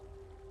father.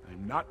 I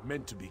am not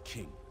meant to be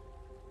king.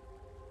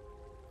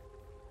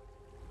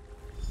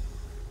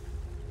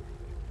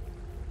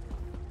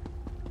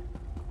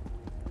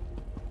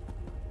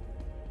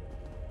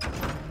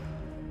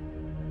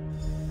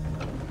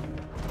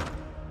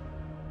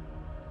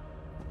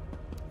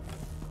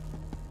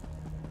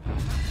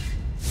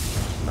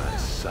 My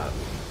son,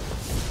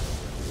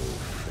 you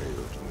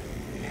failed me.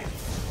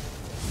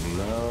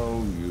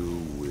 Now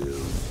you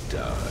will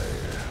die.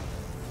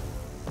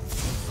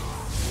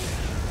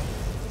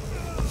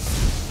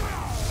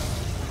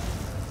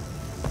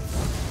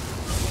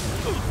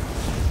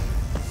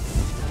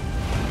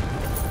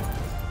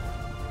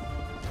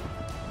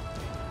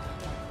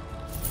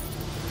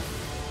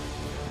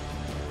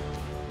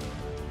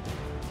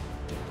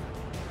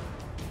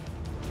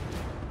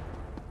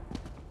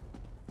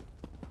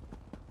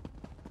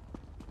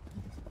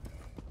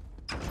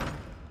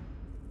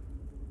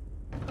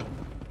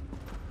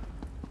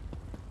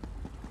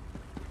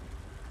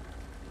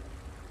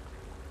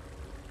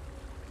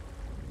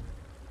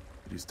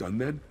 It is done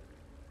then?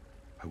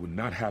 I would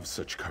not have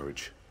such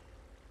courage.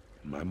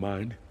 In my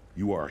mind,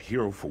 you are a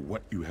hero for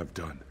what you have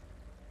done.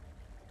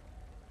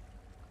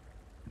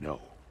 No,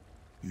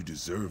 you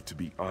deserve to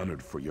be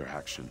honored for your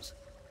actions.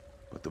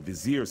 But the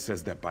Vizier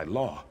says that by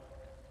law,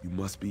 you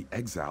must be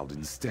exiled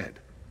instead.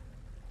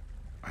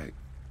 I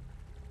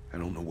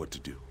don't know what to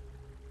do.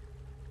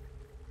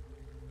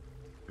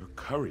 Your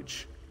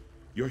courage,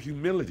 your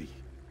humility.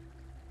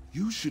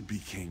 You should be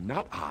king,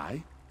 not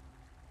I.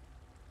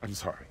 I'm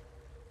sorry.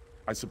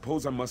 I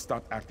suppose I must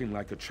stop acting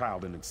like a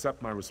child and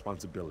accept my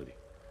responsibility.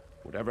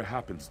 Whatever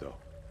happens, though,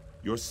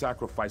 your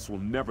sacrifice will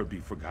never be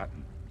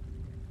forgotten.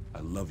 I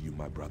love you,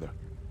 my brother.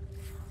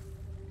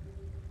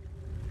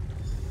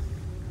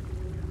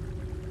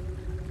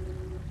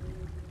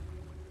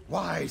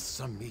 Why,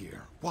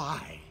 Samir?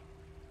 Why?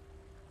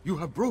 You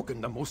have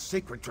broken the most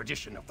sacred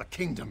tradition of the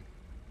kingdom.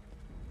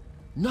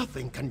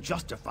 Nothing can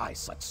justify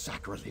such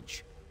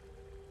sacrilege.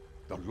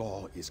 The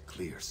law is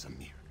clear,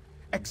 Samir.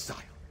 Exile.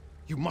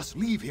 You must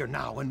leave here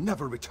now and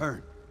never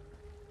return.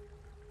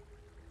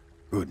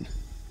 Good.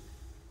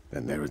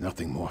 Then there is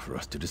nothing more for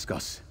us to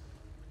discuss.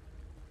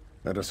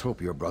 Let us hope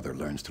your brother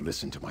learns to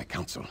listen to my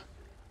counsel,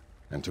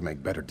 and to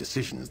make better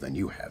decisions than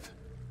you have.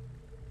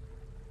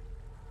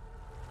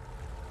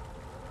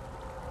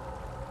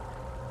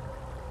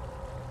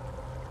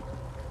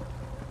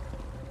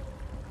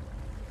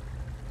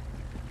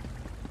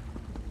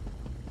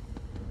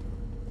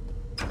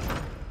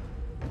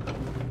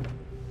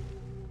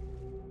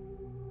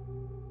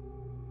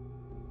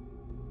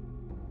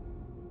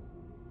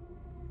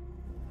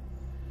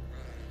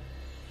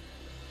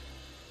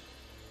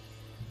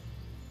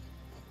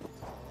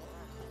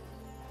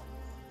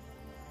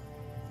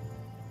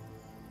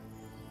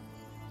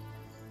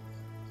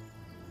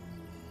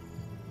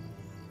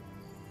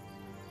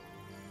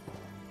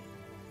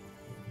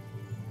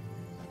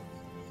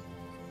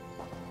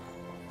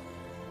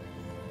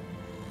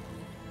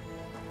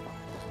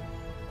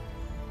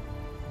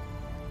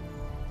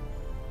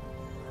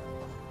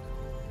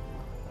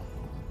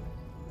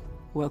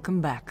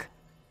 welcome back.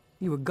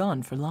 You were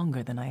gone for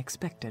longer than I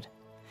expected.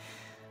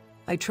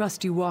 I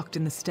trust you walked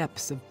in the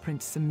steps of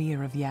Prince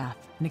Samir of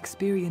Yath and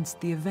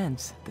experienced the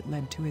events that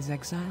led to his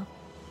exile?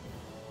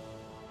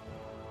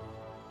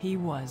 He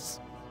was.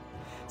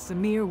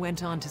 Samir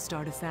went on to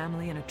start a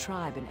family and a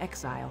tribe in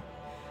exile.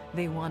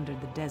 They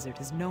wandered the desert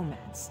as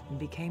nomads and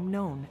became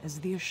known as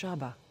the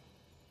Ashaba.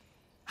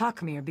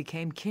 Hakmir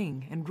became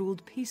king and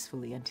ruled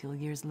peacefully until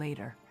years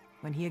later,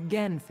 when he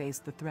again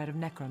faced the threat of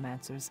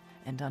necromancers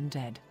and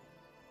undead.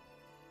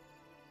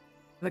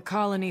 The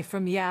colony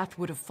from Yath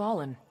would have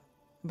fallen,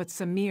 but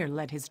Samir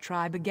led his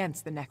tribe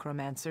against the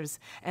necromancers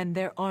and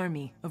their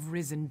army of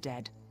risen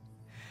dead.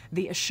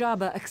 The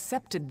Ashaba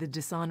accepted the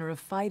dishonor of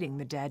fighting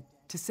the dead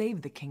to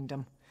save the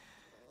kingdom.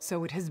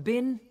 So it has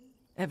been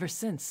ever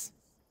since.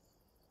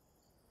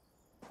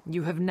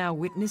 You have now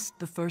witnessed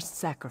the first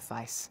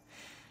sacrifice,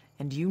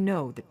 and you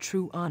know that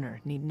true honor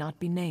need not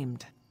be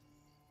named.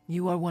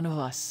 You are one of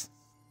us.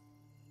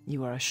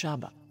 You are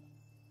Ashaba.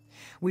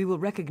 We will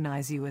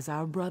recognize you as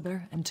our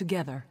brother, and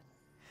together,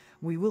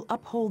 we will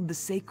uphold the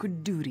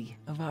sacred duty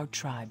of our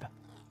tribe.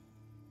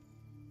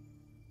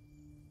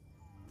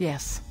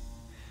 Yes,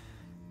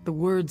 the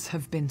words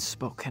have been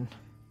spoken.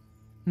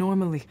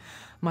 Normally,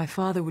 my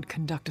father would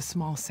conduct a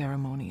small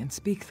ceremony and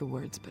speak the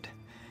words, but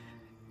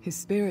his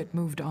spirit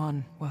moved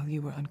on while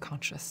you were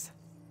unconscious.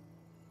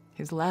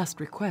 His last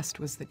request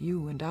was that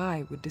you and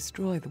I would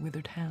destroy the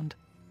withered hand.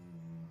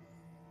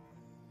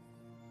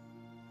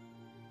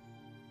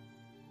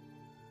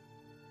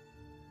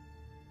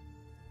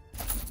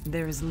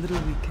 There is little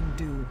we can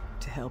do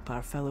to help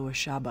our fellow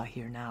Ashaba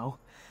here now.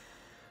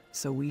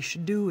 So we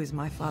should do as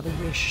my father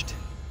wished.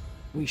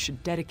 We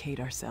should dedicate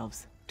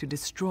ourselves to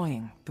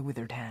destroying the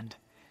withered hand.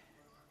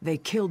 They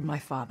killed my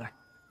father.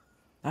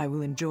 I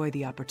will enjoy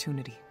the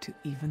opportunity to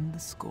even the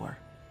score.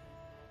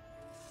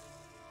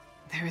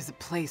 There is a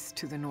place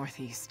to the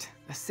northeast,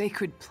 a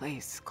sacred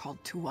place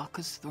called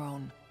Tuwaka's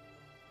Throne.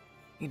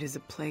 It is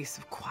a place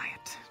of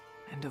quiet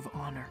and of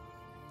honor.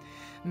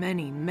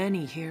 Many,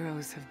 many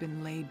heroes have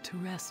been laid to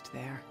rest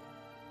there.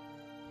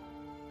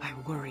 I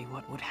worry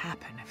what would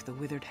happen if the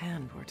withered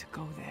hand were to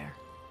go there.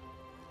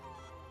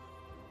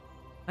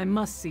 I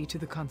must see to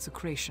the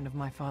consecration of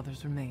my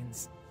father's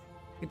remains.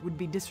 It would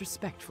be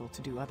disrespectful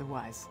to do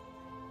otherwise.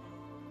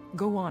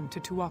 Go on to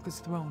Tuwaka's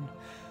throne.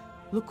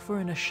 Look for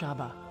an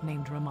Ashaba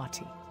named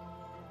Ramati.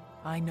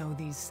 I know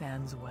these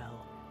sands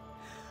well.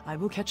 I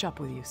will catch up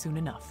with you soon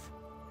enough.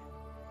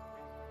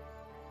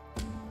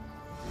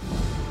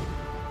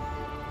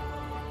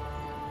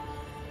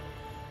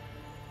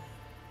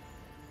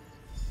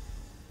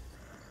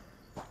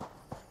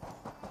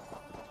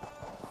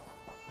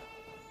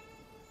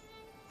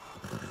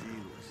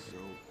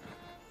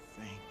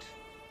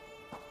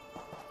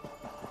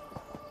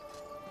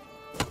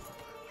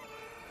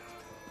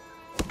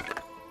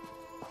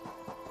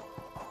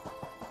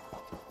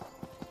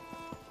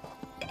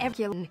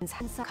 Everyone's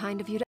some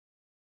kind of you.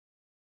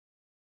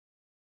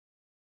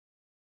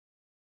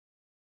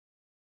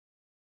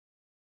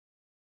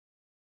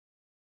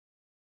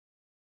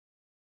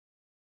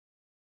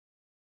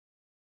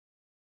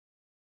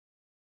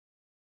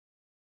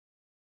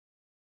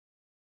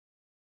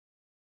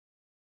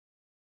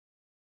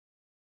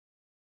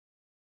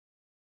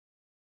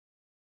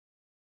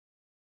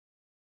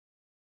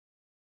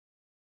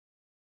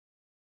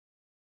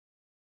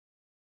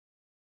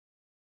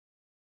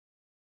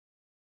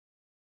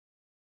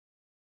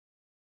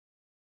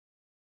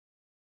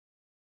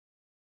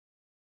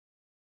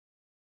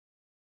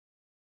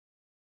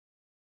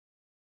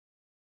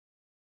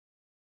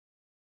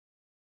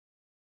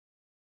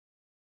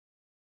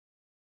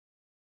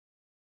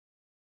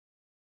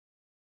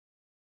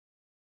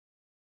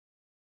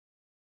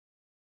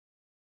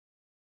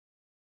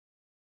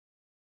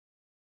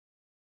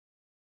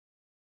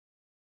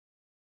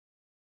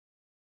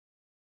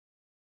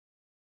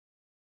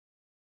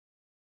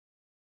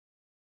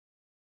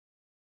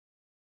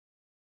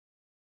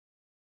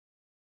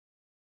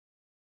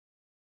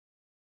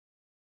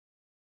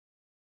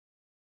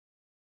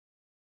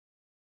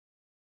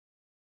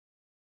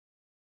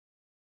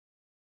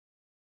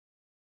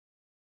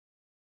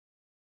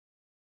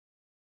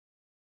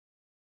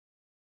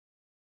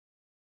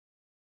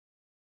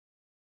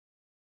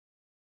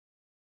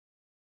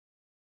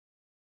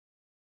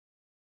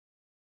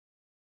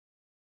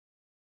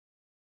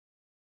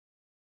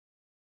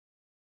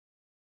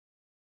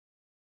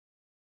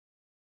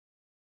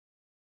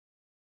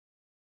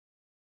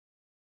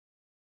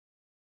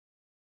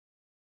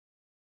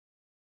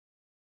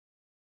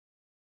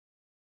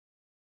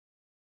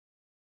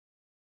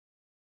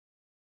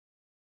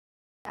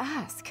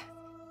 Ask.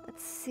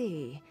 Let's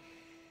see.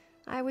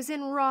 I was in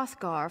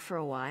Hrothgar for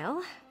a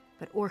while,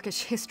 but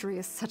Orcish history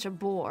is such a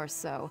bore,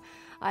 so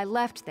I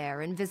left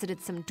there and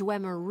visited some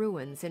Dwemer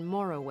ruins in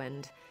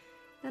Morrowind.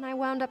 Then I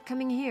wound up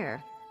coming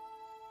here.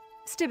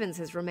 Stibbins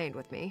has remained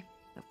with me,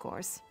 of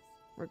course,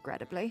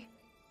 regrettably.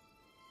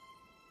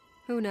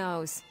 Who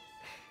knows?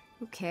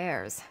 Who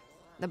cares?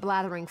 The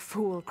blathering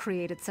fool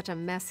created such a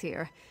mess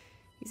here.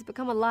 He's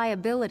become a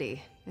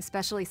liability,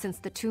 especially since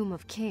the Tomb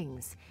of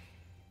Kings.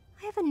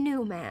 I have a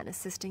new man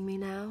assisting me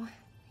now.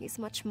 He's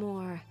much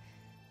more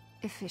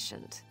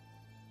efficient.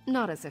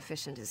 Not as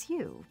efficient as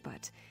you,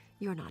 but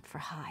you're not for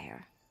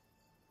hire.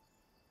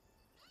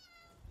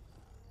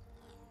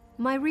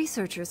 My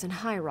researchers in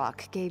High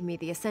Rock gave me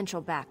the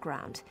essential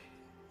background.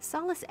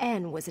 Solace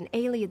N was an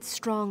alien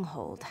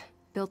stronghold,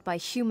 built by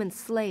human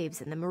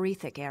slaves in the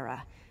Merethic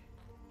era.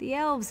 The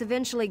elves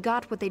eventually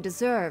got what they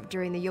deserved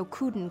during the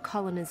Yokuden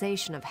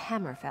colonization of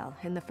Hammerfell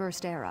in the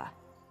First Era.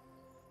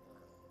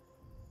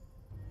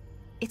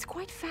 It's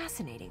quite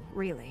fascinating,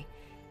 really.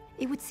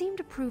 It would seem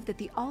to prove that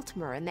the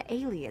Altmer and the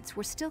Aliads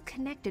were still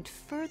connected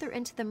further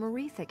into the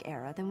Merethic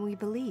era than we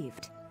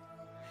believed.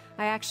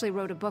 I actually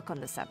wrote a book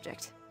on the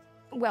subject.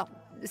 Well,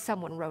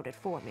 someone wrote it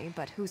for me,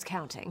 but who's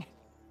counting?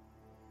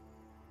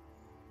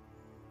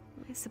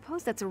 I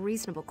suppose that's a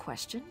reasonable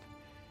question.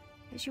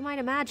 As you might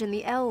imagine,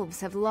 the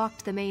elves have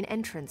locked the main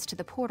entrance to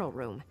the portal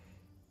room.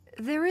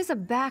 There is a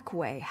back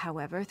way,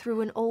 however,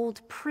 through an old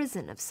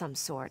prison of some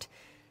sort.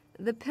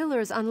 The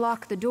pillars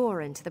unlock the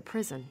door into the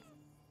prison.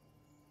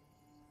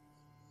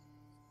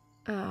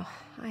 Oh,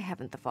 I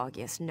haven't the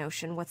foggiest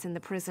notion what's in the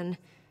prison.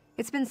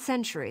 It's been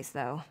centuries,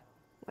 though.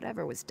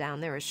 Whatever was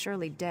down there is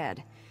surely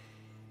dead.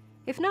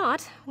 If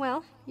not,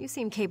 well, you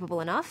seem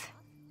capable enough,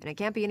 and it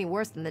can't be any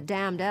worse than the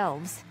damned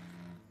elves.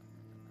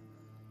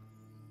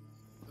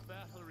 The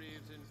battle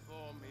reeves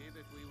inform me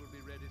that we will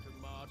be ready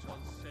to march on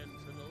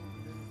Sentinel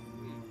within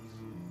weeks.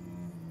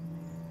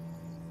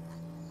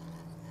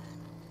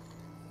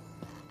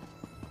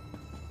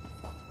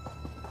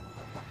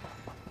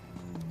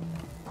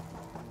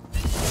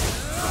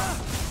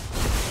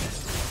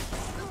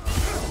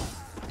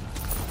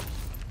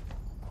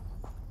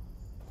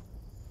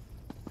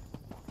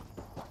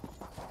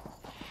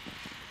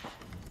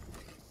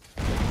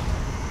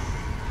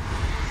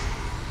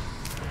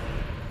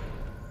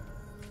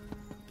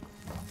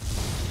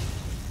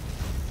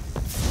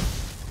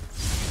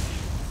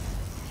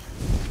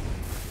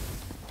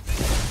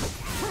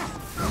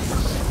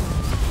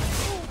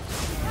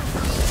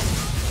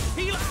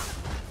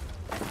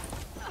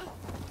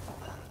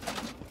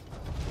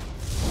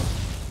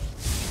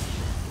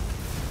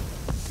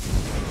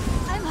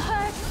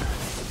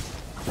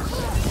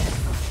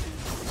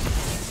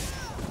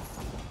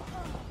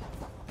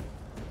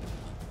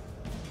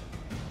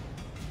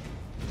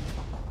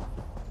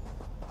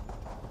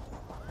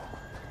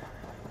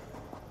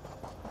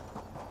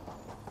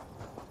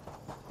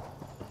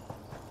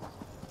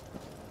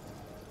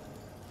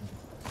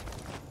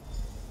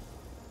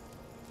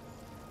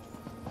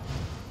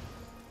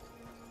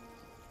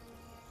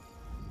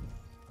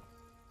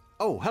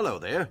 Oh, hello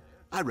there.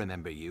 I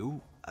remember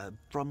you,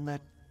 from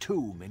that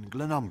tomb in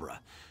Glenumbra.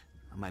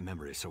 My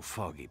memory is so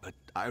foggy, but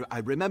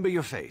I remember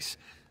your face.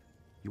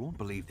 You won't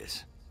believe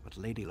this, but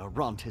Lady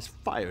Laurent has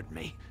fired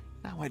me.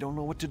 Now I don't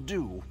know what to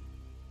do.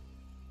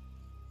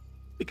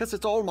 Because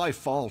it's all my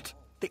fault.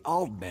 The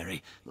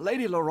Aldmeri.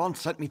 Lady Laurent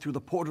sent me through the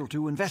portal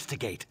to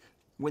investigate.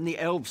 When the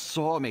elves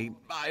saw me,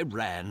 I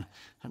ran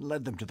and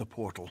led them to the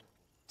portal.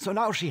 So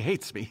now she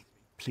hates me.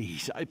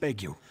 Please, I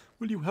beg you,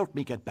 will you help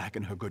me get back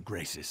in her good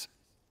graces?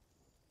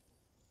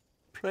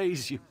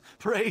 Praise you,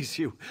 praise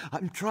you.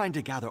 I'm trying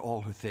to gather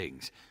all her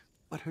things,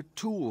 but her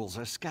tools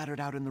are scattered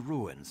out in the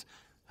ruins,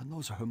 and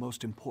those are her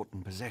most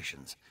important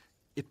possessions.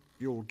 If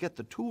you'll get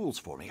the tools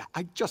for me,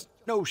 I just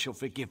know she'll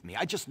forgive me.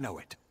 I just know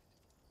it.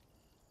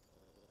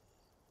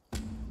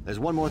 There's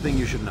one more thing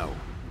you should know.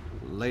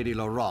 Lady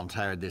Laurent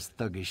hired this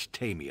thuggish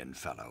Tamian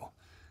fellow,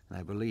 and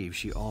I believe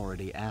she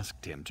already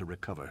asked him to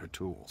recover her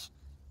tools.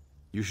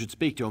 You should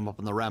speak to him up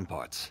on the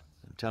ramparts,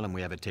 and tell him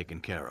we have it taken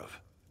care of.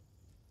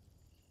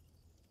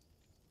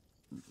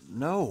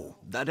 No,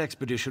 that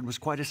expedition was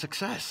quite a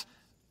success.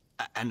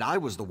 And I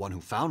was the one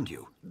who found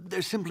you.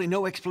 There's simply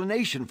no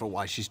explanation for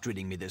why she's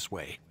treating me this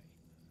way.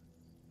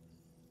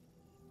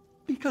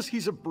 Because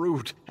he's a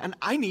brute, and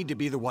I need to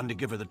be the one to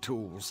give her the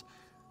tools.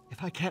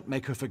 If I can't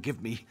make her forgive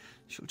me,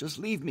 she'll just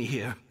leave me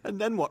here. And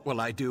then what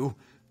will I do?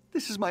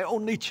 This is my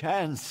only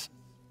chance.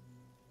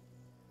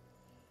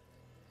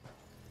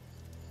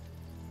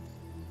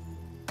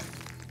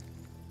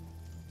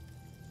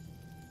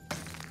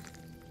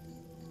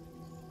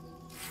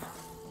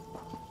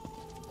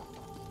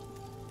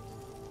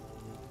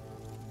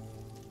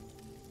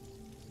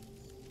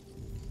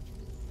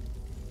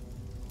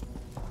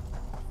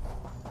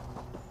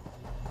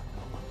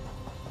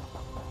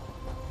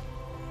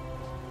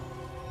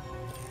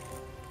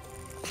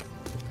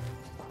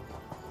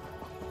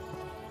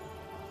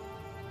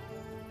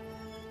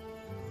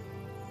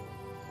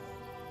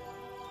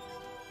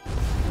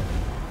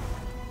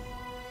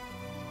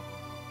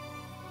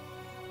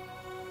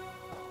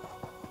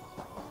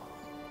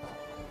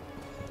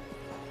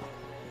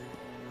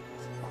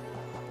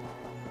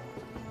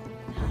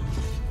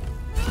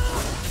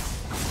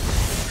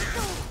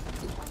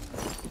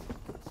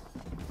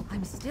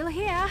 Still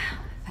here.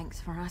 Thanks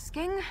for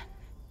asking.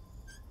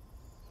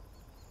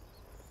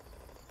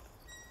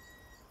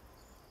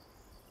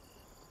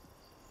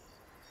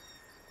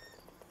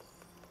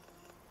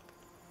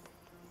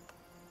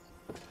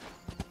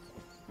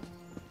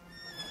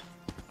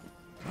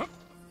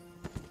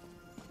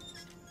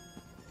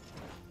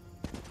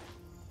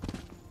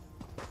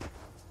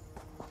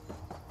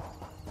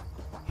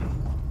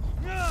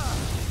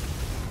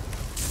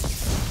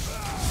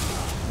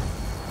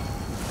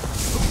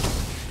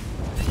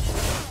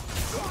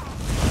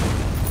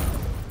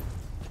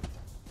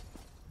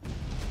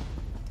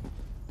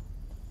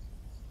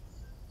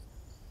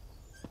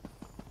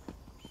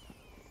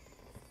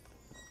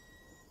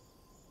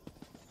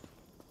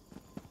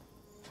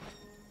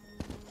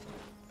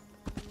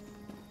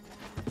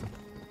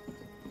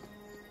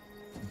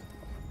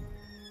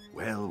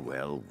 Well,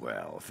 well,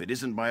 well. If it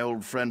isn't my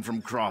old friend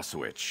from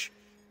Crosswitch.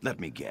 Let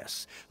me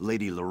guess.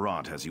 Lady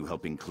Laurent has you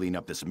helping clean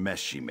up this mess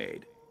she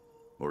made.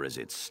 Or is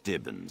it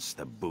Stibbons,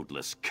 the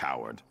bootless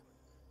coward?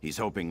 He's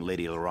hoping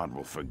Lady Laurent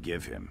will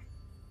forgive him.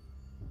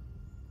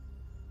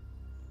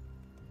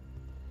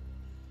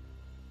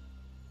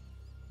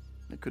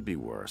 It could be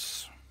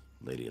worse.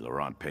 Lady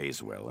Laurent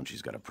pays well, and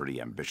she's got a pretty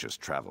ambitious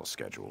travel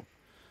schedule.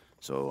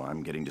 So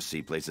I'm getting to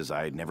see places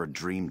I'd never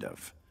dreamed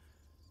of.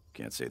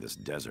 Can't say this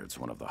desert's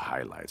one of the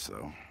highlights,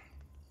 though.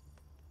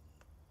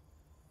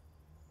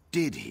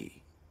 Did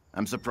he?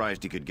 I'm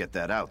surprised he could get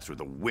that out through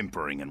the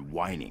whimpering and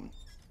whining.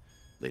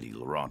 Lady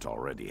Laurent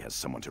already has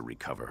someone to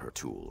recover her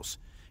tools.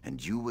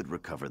 And you would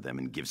recover them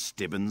and give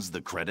Stibbons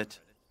the credit?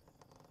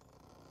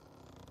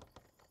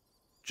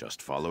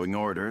 Just following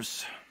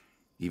orders.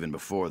 Even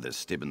before this,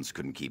 Stibbons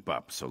couldn't keep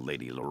up, so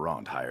Lady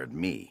Laurent hired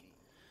me.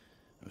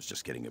 I was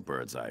just getting a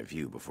bird's eye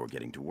view before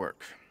getting to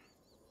work.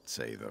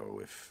 Say, though,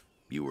 if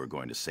you were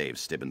going to save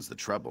Stibbons the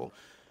trouble,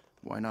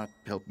 why not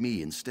help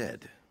me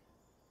instead?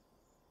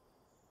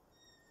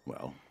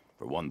 Well,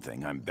 for one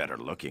thing, I'm better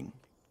looking.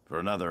 For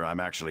another, I'm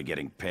actually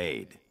getting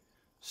paid.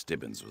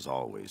 Stibbons was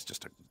always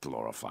just a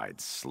glorified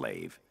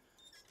slave.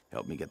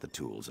 Help me get the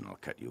tools and I'll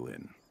cut you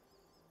in.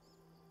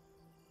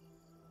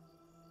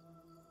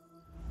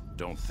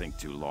 Don't think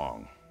too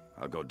long.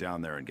 I'll go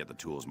down there and get the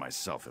tools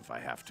myself if I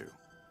have to.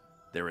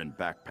 They're in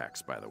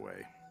backpacks, by the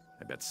way.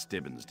 I bet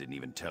Stibbons didn't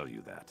even tell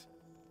you that.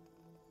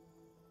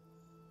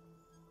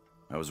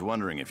 I was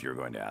wondering if you were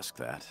going to ask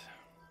that.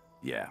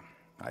 Yeah,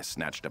 I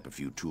snatched up a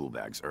few tool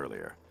bags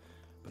earlier.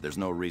 But there's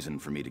no reason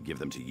for me to give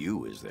them to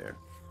you, is there?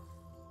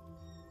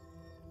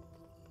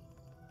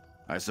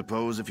 I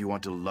suppose if you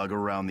want to lug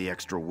around the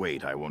extra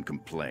weight, I won't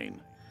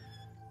complain.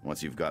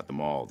 Once you've got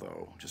them all,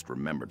 though, just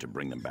remember to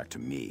bring them back to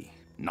me,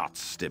 not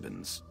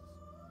Stibbons.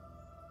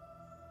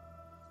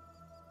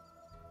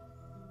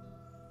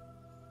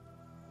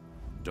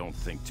 Don't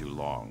think too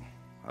long.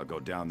 I'll go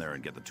down there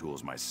and get the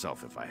tools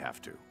myself if I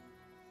have to.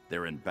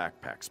 They're in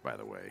backpacks, by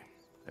the way.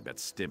 I bet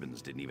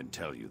Stibbons didn't even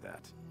tell you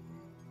that.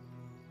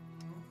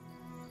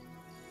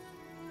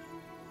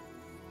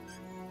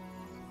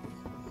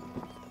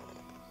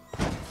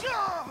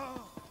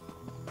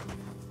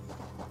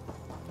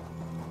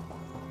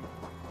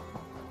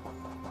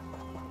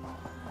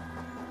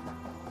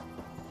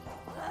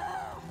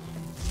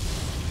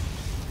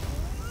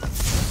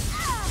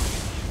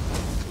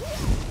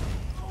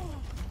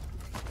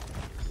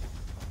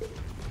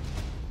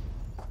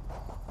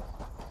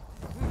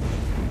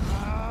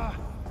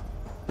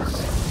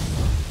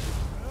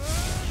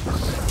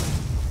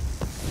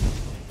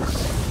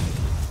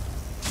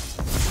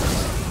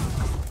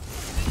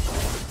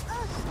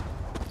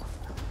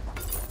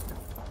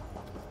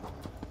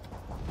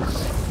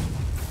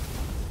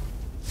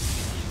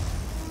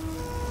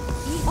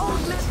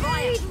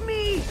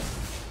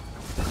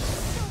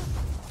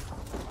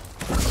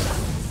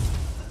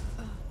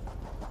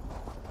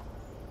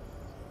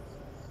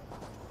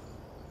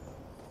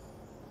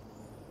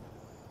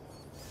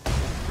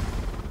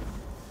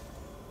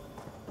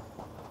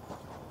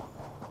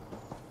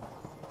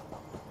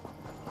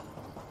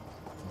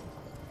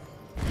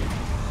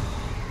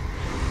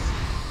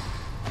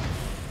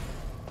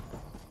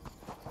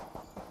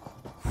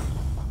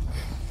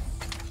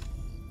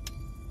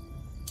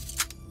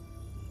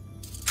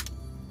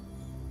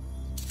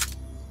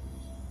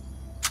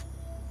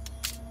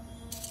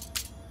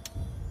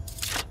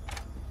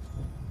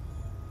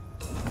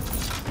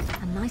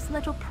 Nice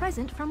little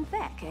present from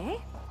Beck, eh? I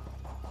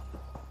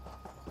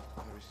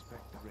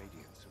respect the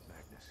radiance of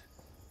Magnus.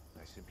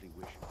 I simply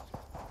wish it was...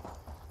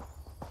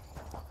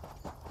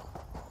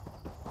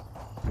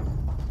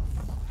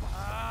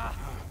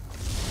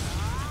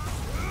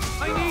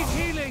 I need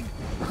healing!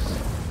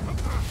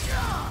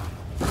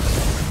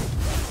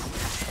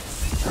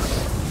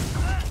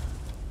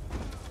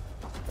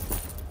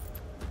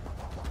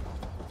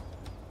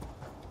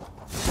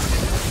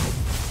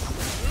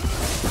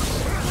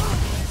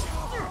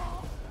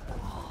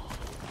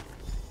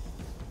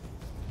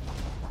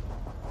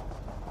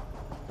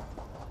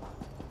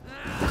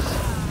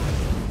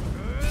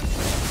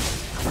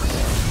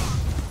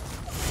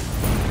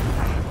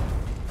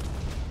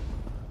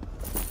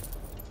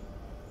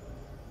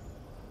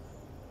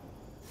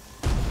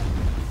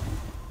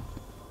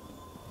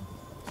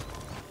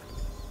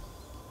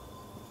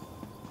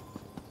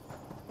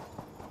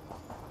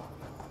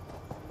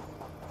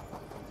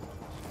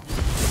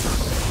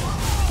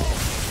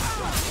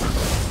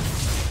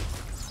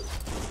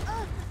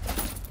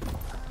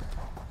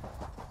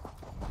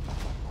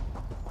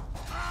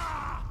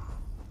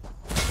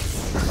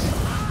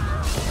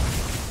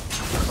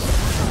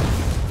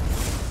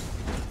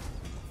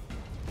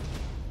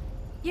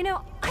 You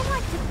know, I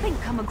like to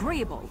think I'm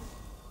agreeable.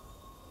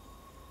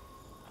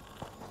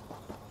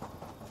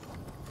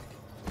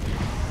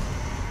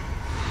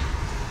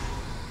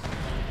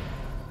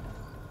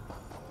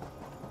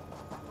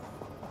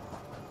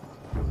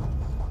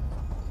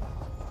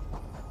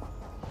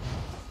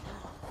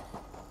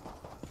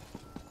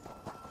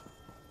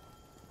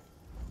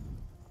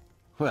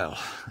 Well,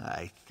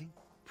 I think...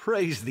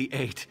 Praise the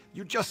Eight.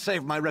 You just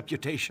saved my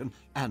reputation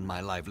and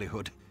my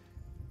livelihood.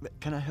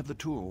 Can I have the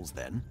tools,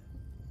 then?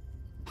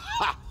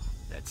 Ha!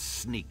 That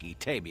sneaky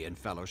Tabian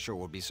fellow sure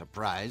will be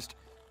surprised.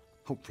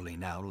 Hopefully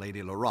now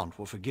Lady Laurent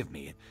will forgive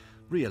me and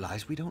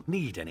realize we don't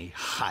need any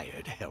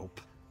hired help.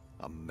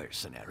 A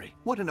mercenary.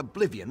 What in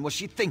oblivion was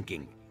she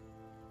thinking?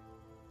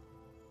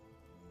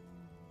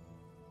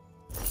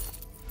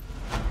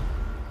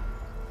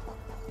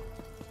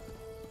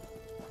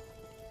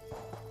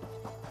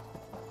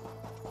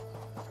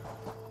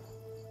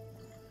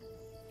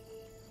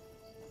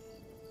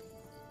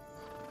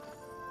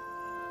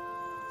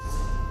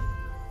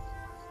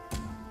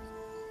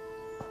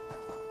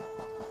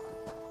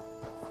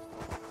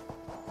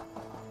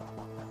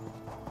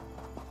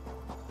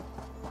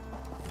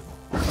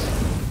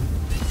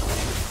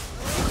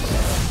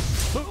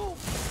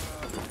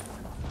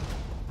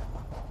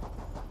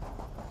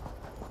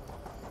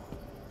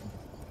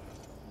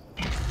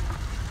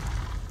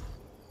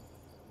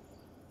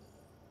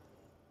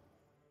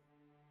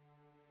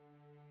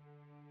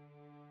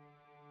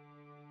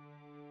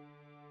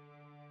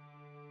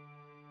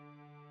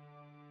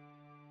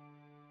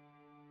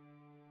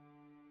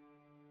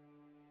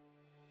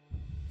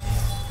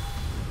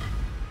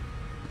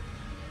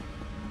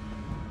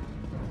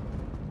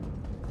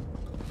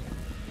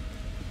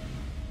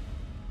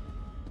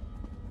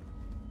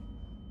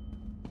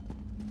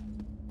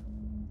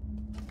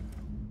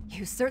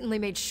 You certainly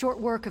made short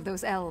work of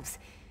those elves.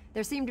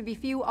 There seem to be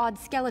few odd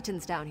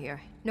skeletons down here.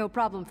 No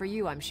problem for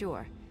you, I'm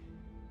sure.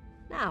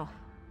 Now,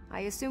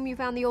 I assume you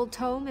found the old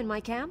tome in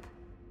my camp?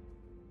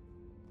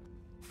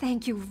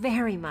 Thank you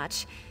very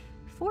much.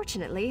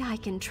 Fortunately, I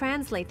can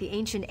translate the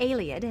ancient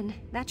Iliad, and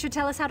that should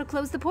tell us how to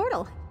close the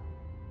portal.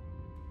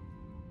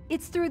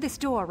 It's through this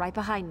door right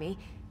behind me.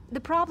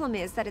 The problem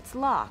is that it's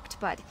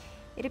locked, but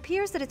it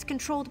appears that it's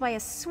controlled by a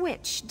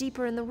switch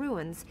deeper in the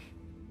ruins.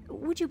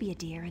 Would you be a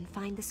dear and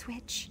find the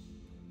switch?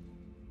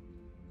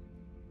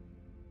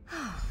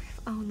 Oh, if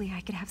only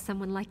I could have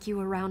someone like you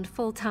around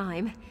full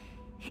time.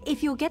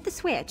 If you'll get the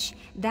switch,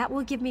 that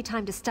will give me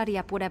time to study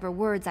up whatever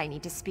words I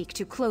need to speak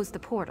to close the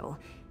portal.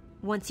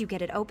 Once you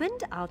get it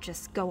opened, I'll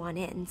just go on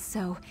in,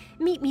 so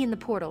meet me in the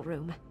portal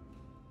room.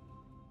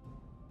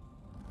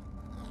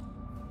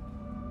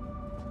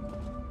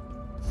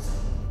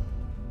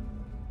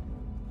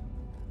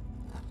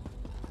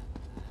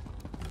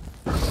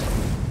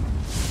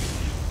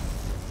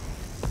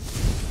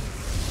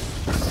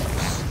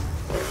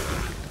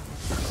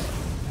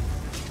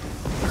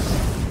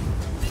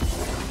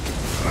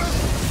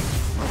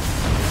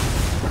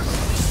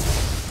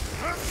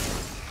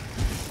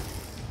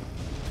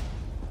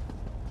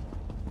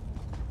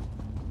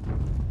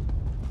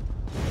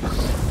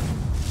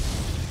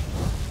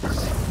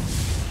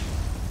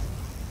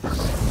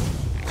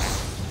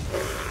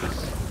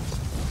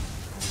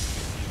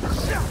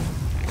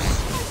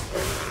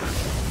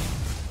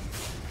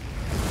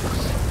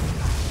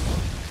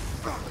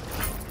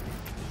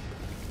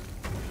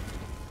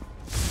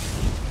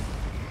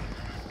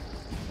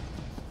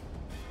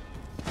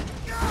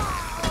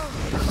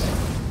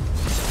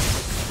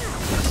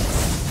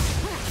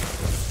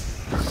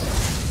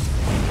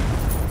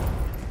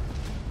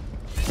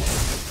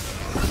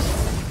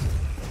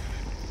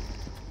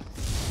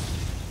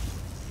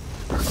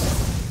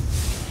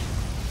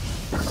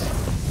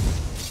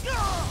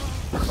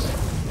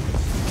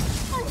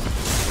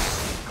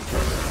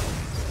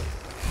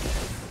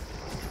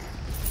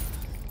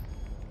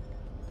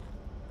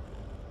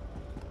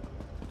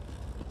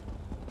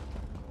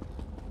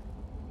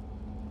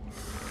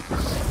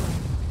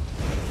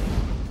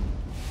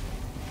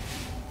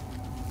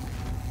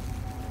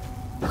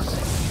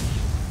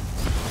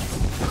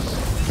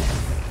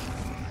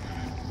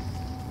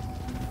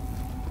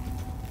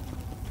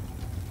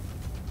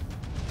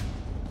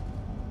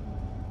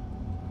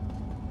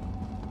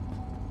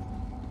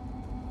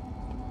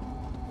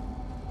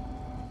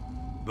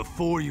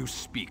 Before you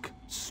speak,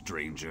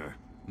 stranger,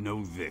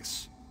 know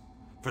this.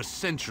 For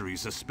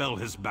centuries a spell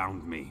has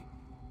bound me.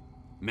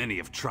 Many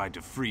have tried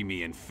to free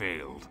me and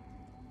failed.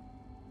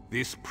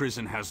 This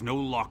prison has no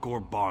lock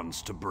or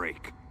bonds to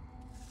break.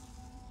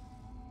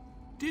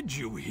 Did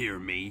you hear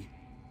me?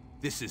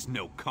 This is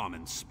no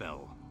common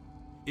spell.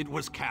 It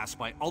was cast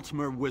by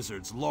Ultimate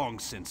wizards long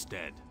since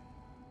dead.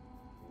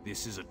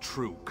 This is a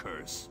true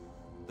curse.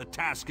 The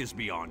task is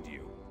beyond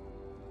you.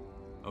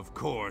 Of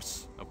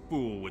course, a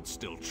fool would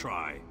still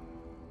try.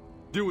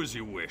 Do as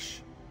you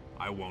wish.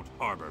 I won't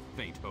harbor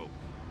faint hope.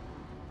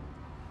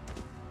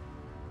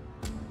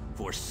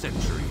 For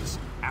centuries,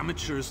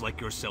 amateurs like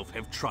yourself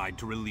have tried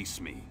to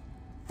release me.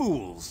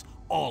 Fools,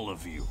 all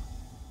of you.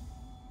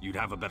 You'd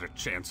have a better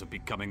chance of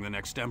becoming the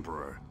next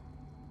emperor.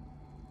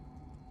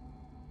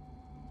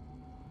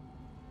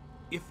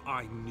 If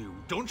I knew,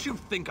 don't you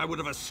think I would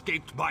have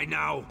escaped by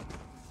now?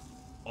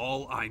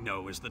 All I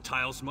know is the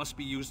tiles must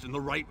be used in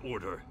the right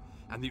order,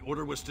 and the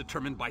order was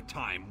determined by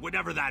time,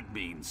 whatever that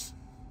means.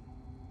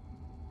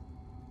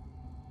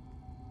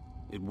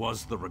 It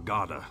was the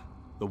regatta,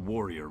 the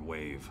warrior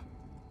wave.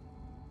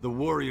 The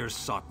warriors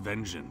sought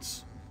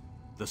vengeance.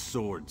 The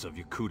swords of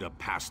Yakuta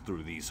passed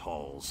through these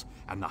halls,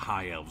 and the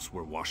High Elves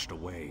were washed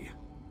away.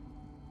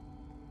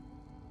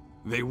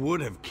 They would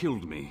have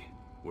killed me,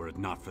 were it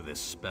not for this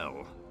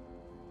spell.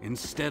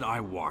 Instead, I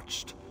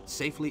watched,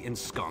 safely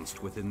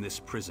ensconced within this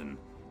prison,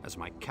 as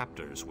my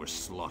captors were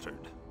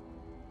slaughtered.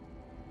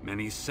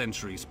 Many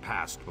centuries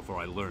passed before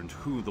I learned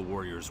who the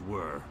warriors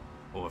were,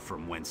 or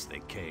from whence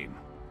they came.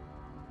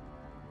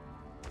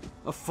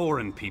 A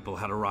foreign people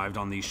had arrived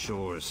on these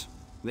shores.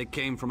 They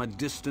came from a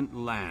distant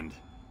land.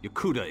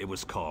 Yakuta, it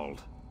was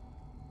called.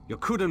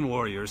 Yakutan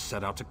warriors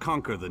set out to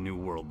conquer the new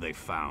world they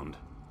found.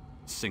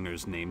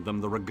 Singers named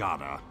them the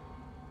Regatta.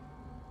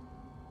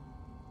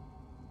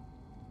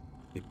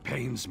 It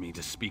pains me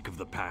to speak of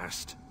the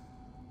past.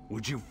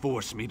 Would you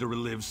force me to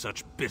relive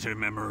such bitter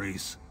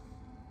memories?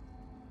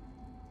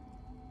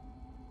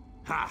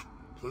 Ha!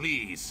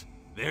 Please!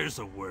 There's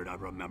a word I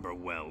remember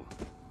well.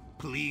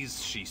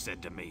 Please, she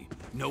said to me.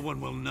 No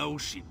one will know,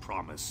 she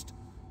promised.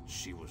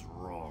 She was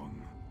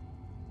wrong.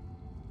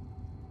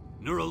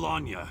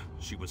 Nuralanya,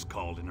 she was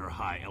called in her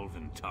High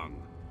Elven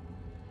tongue.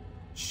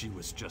 She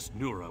was just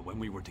Nura when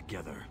we were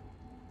together.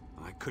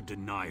 I could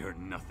deny her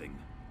nothing.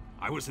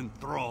 I was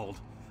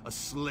enthralled, a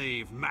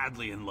slave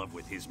madly in love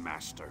with his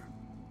master.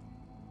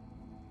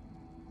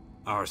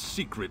 Our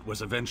secret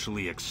was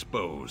eventually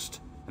exposed,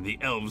 and the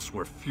elves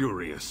were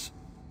furious.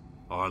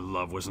 Our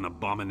love was an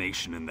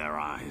abomination in their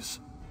eyes.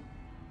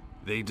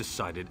 They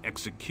decided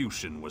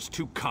execution was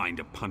too kind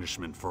a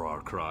punishment for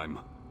our crime.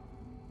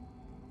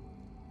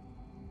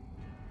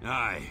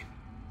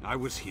 I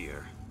was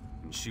here,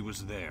 and she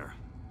was there.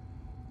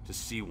 To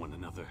see one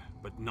another,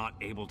 but not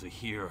able to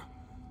hear,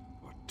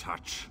 or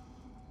touch,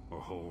 or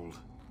hold.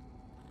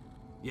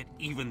 Yet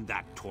even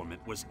that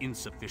torment was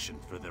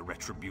insufficient for their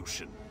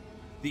retribution.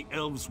 The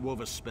elves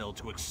wove a spell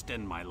to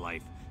extend my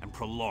life and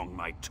prolong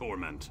my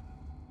torment.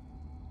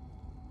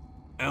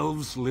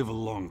 Elves live a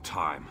long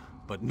time,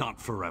 but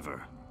not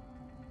forever.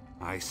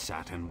 I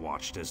sat and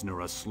watched as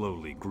Nura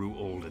slowly grew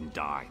old and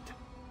died.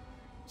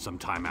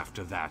 Sometime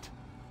after that,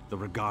 the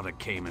Regatta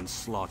came and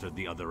slaughtered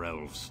the other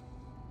elves.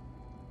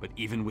 But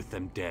even with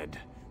them dead,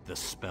 the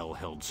spell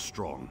held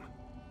strong.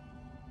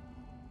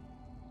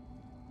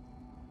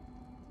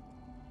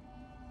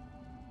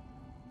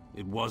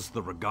 It was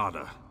the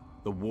Regatta,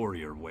 the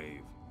warrior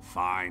wave.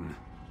 Fine.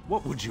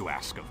 What would you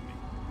ask of me?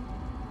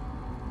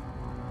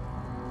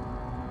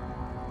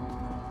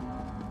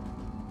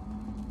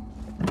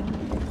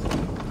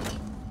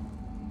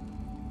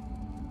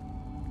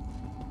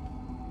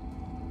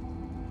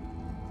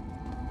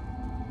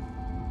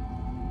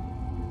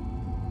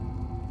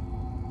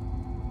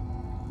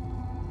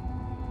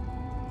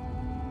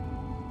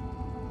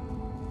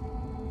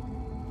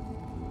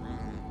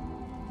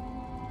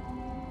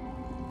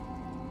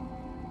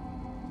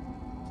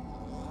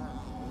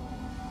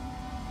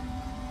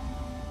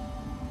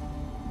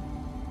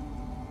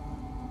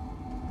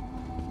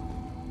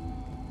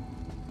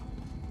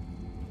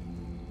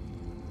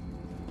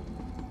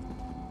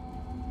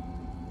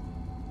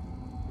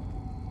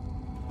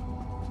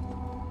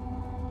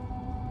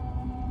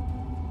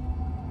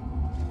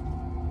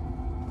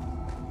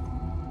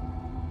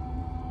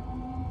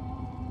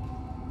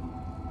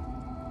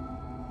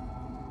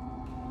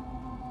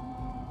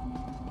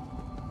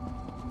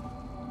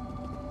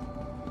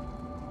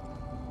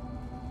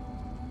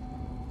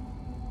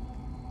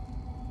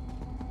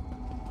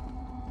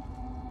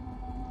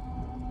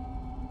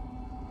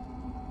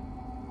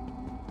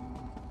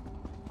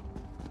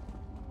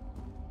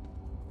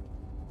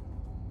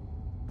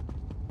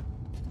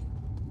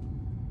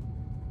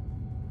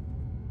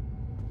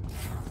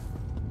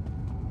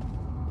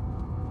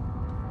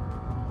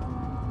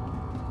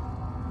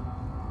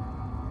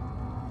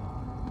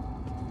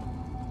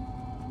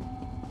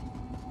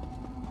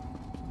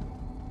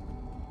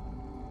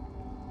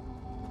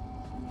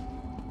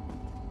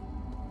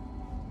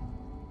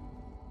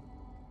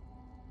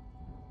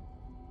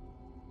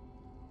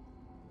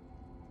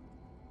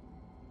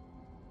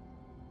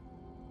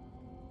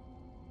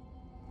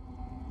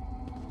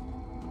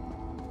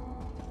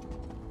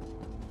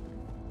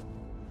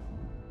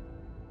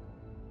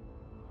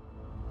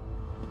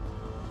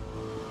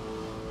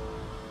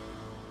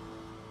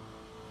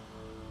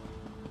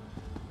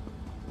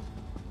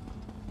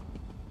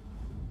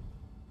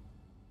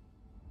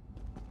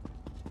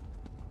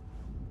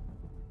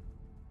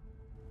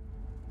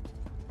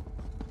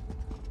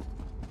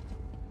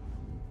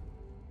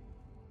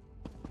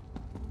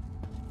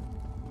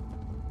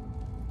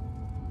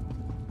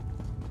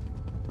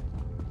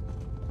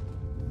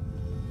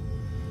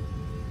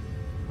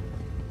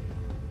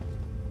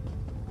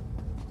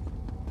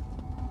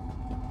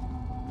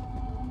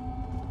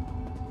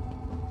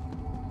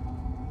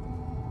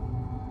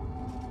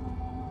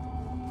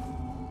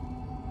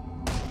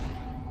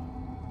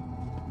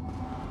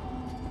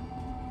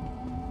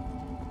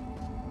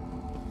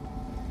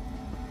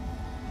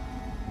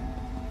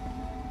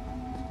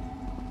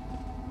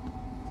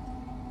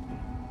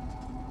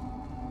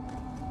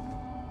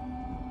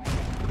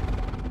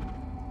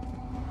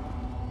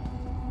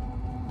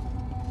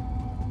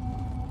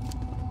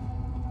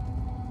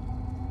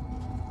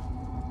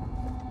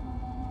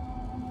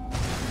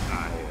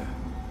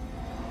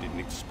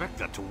 expect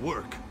that to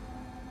work.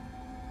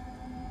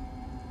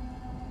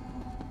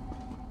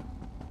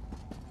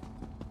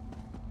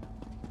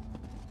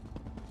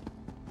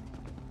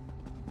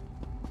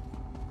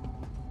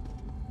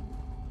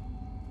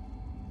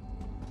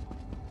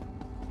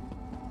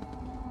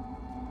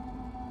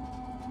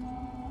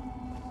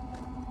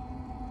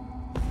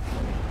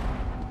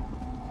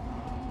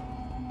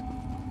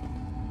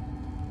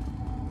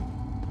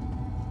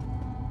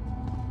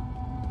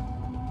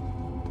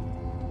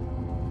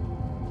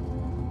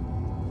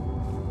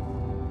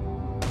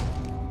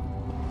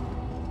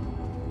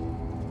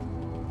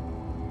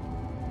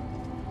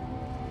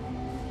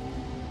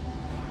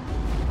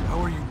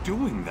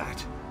 Doing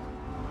that?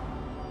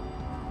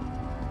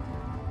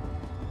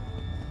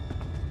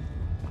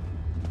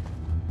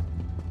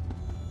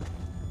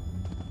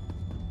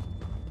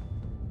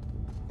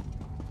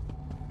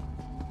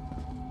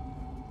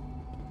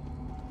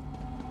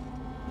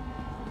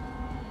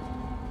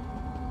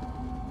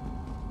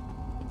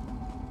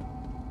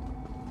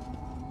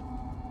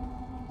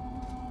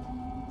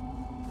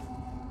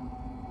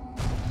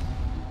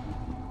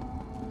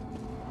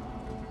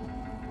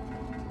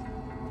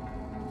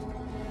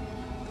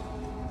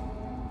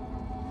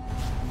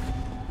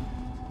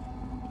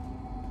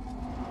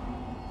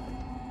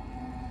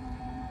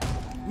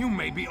 You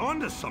may be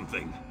onto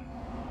something.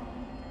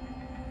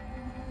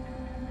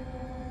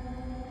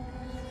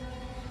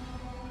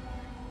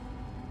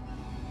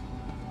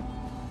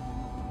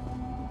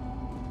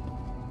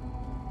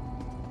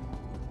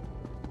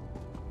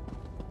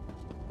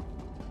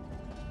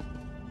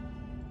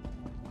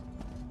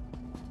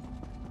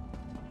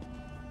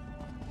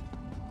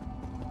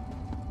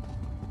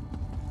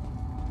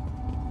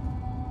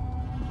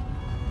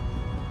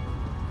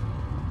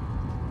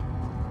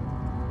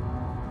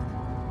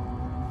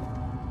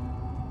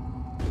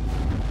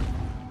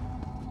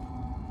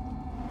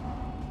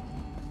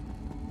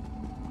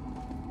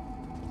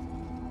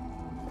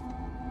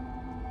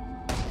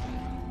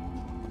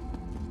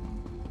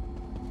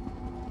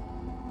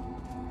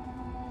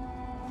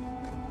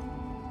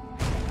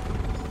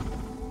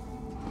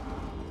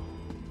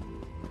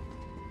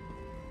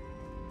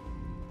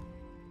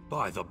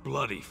 By the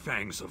bloody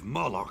fangs of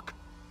Moloch!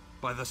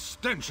 By the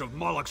stench of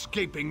Moloch's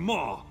gaping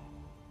maw!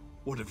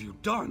 What have you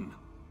done?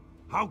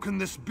 How can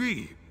this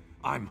be?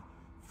 I'm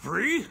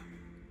free?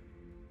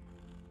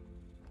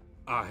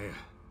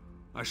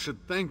 I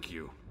should thank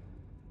you,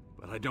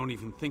 but I don't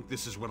even think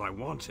this is what I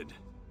wanted.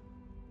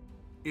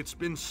 It's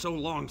been so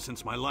long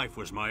since my life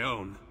was my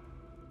own.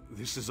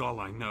 This is all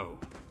I know.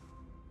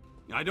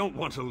 I don't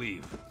want to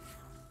leave.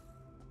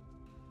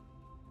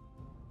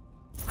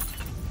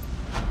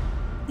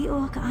 The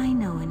orc I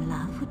know and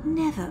love would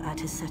never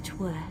utter such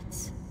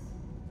words.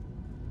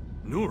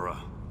 Nura,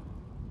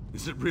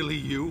 is it really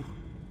you?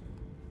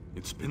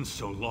 It's been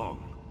so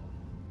long.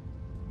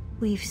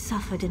 We've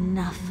suffered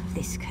enough of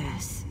this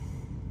curse.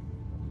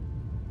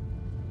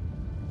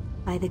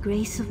 By the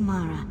grace of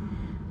Mara,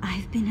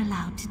 I've been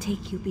allowed to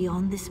take you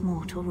beyond this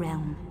mortal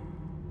realm.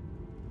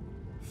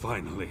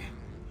 Finally,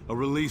 a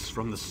release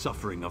from the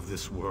suffering of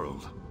this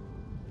world.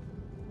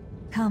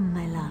 Come,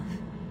 my love.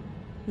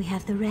 We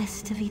have the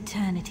rest of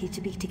eternity to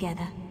be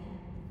together.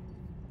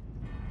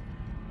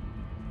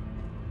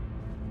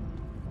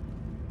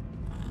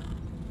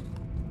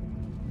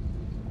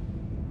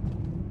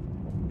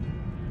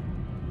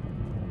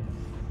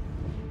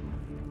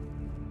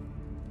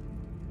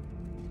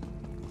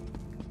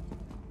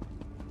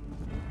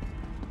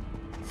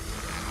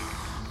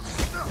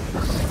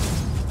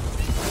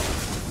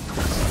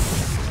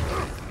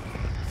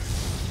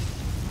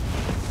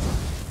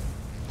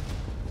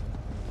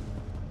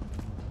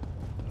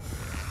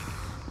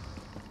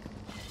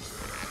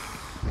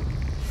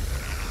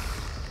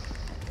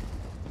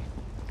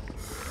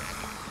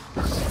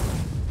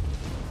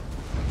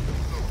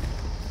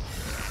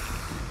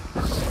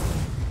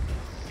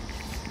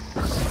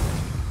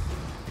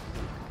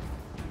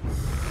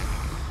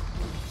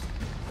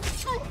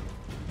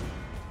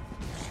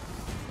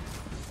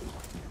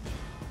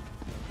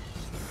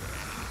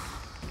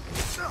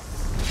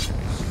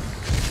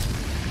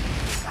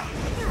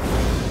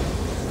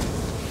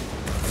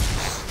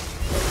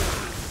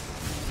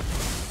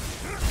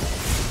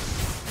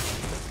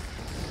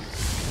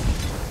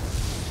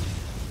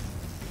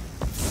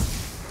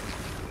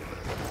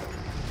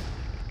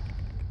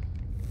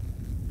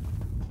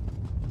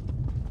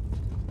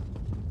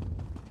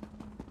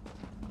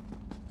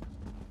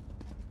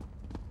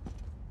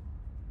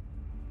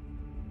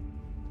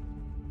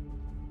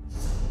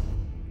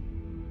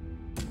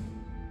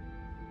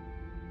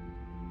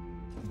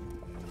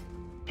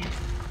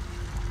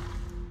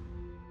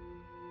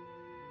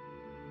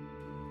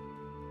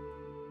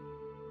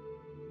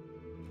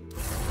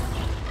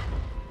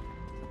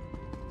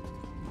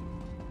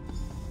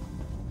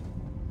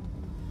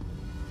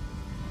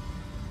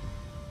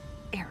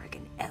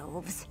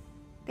 Elves.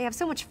 They have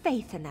so much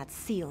faith in that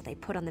seal they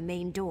put on the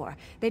main door.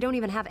 They don't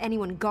even have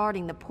anyone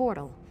guarding the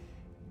portal.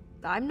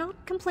 I'm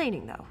not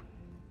complaining, though.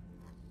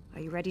 Are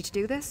you ready to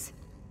do this?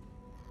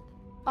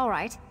 All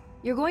right.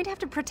 You're going to have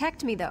to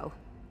protect me, though.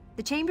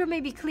 The chamber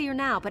may be clear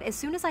now, but as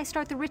soon as I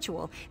start the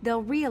ritual,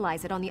 they'll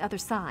realize it on the other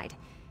side.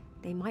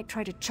 They might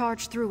try to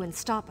charge through and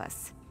stop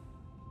us.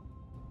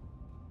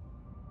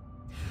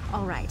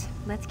 All right,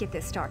 let's get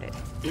this started.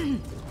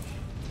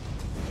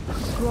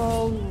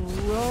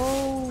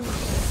 Go,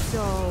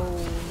 so.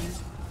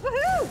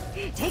 Woohoo!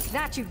 Take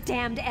that, you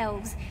damned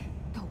elves!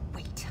 Oh,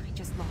 wait, I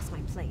just lost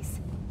my place.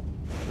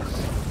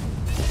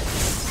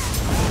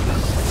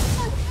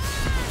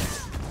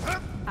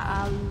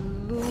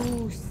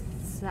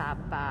 Alusaba.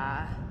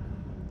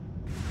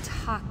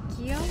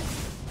 Takio?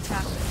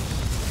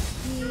 Takio.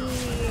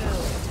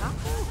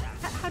 Taco?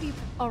 How do you...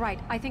 All right,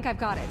 I think I've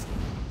got it.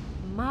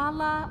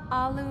 Mala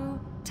Alu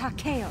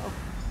Takeo.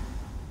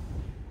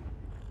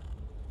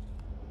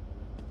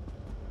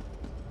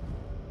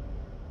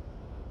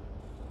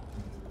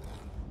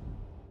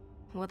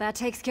 Well, that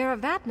takes care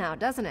of that now,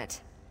 doesn't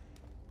it?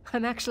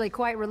 I'm actually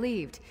quite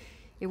relieved.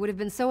 It would have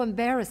been so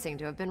embarrassing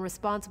to have been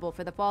responsible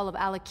for the fall of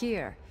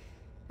Alakir.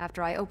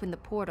 After I opened the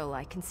portal,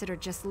 I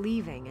considered just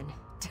leaving and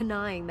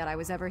denying that I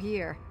was ever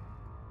here.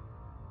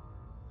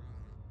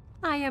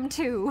 I am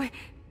too.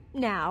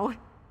 Now.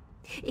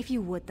 If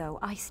you would, though,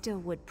 I still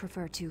would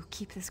prefer to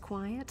keep this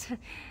quiet.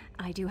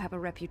 I do have a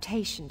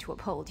reputation to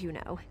uphold, you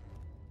know.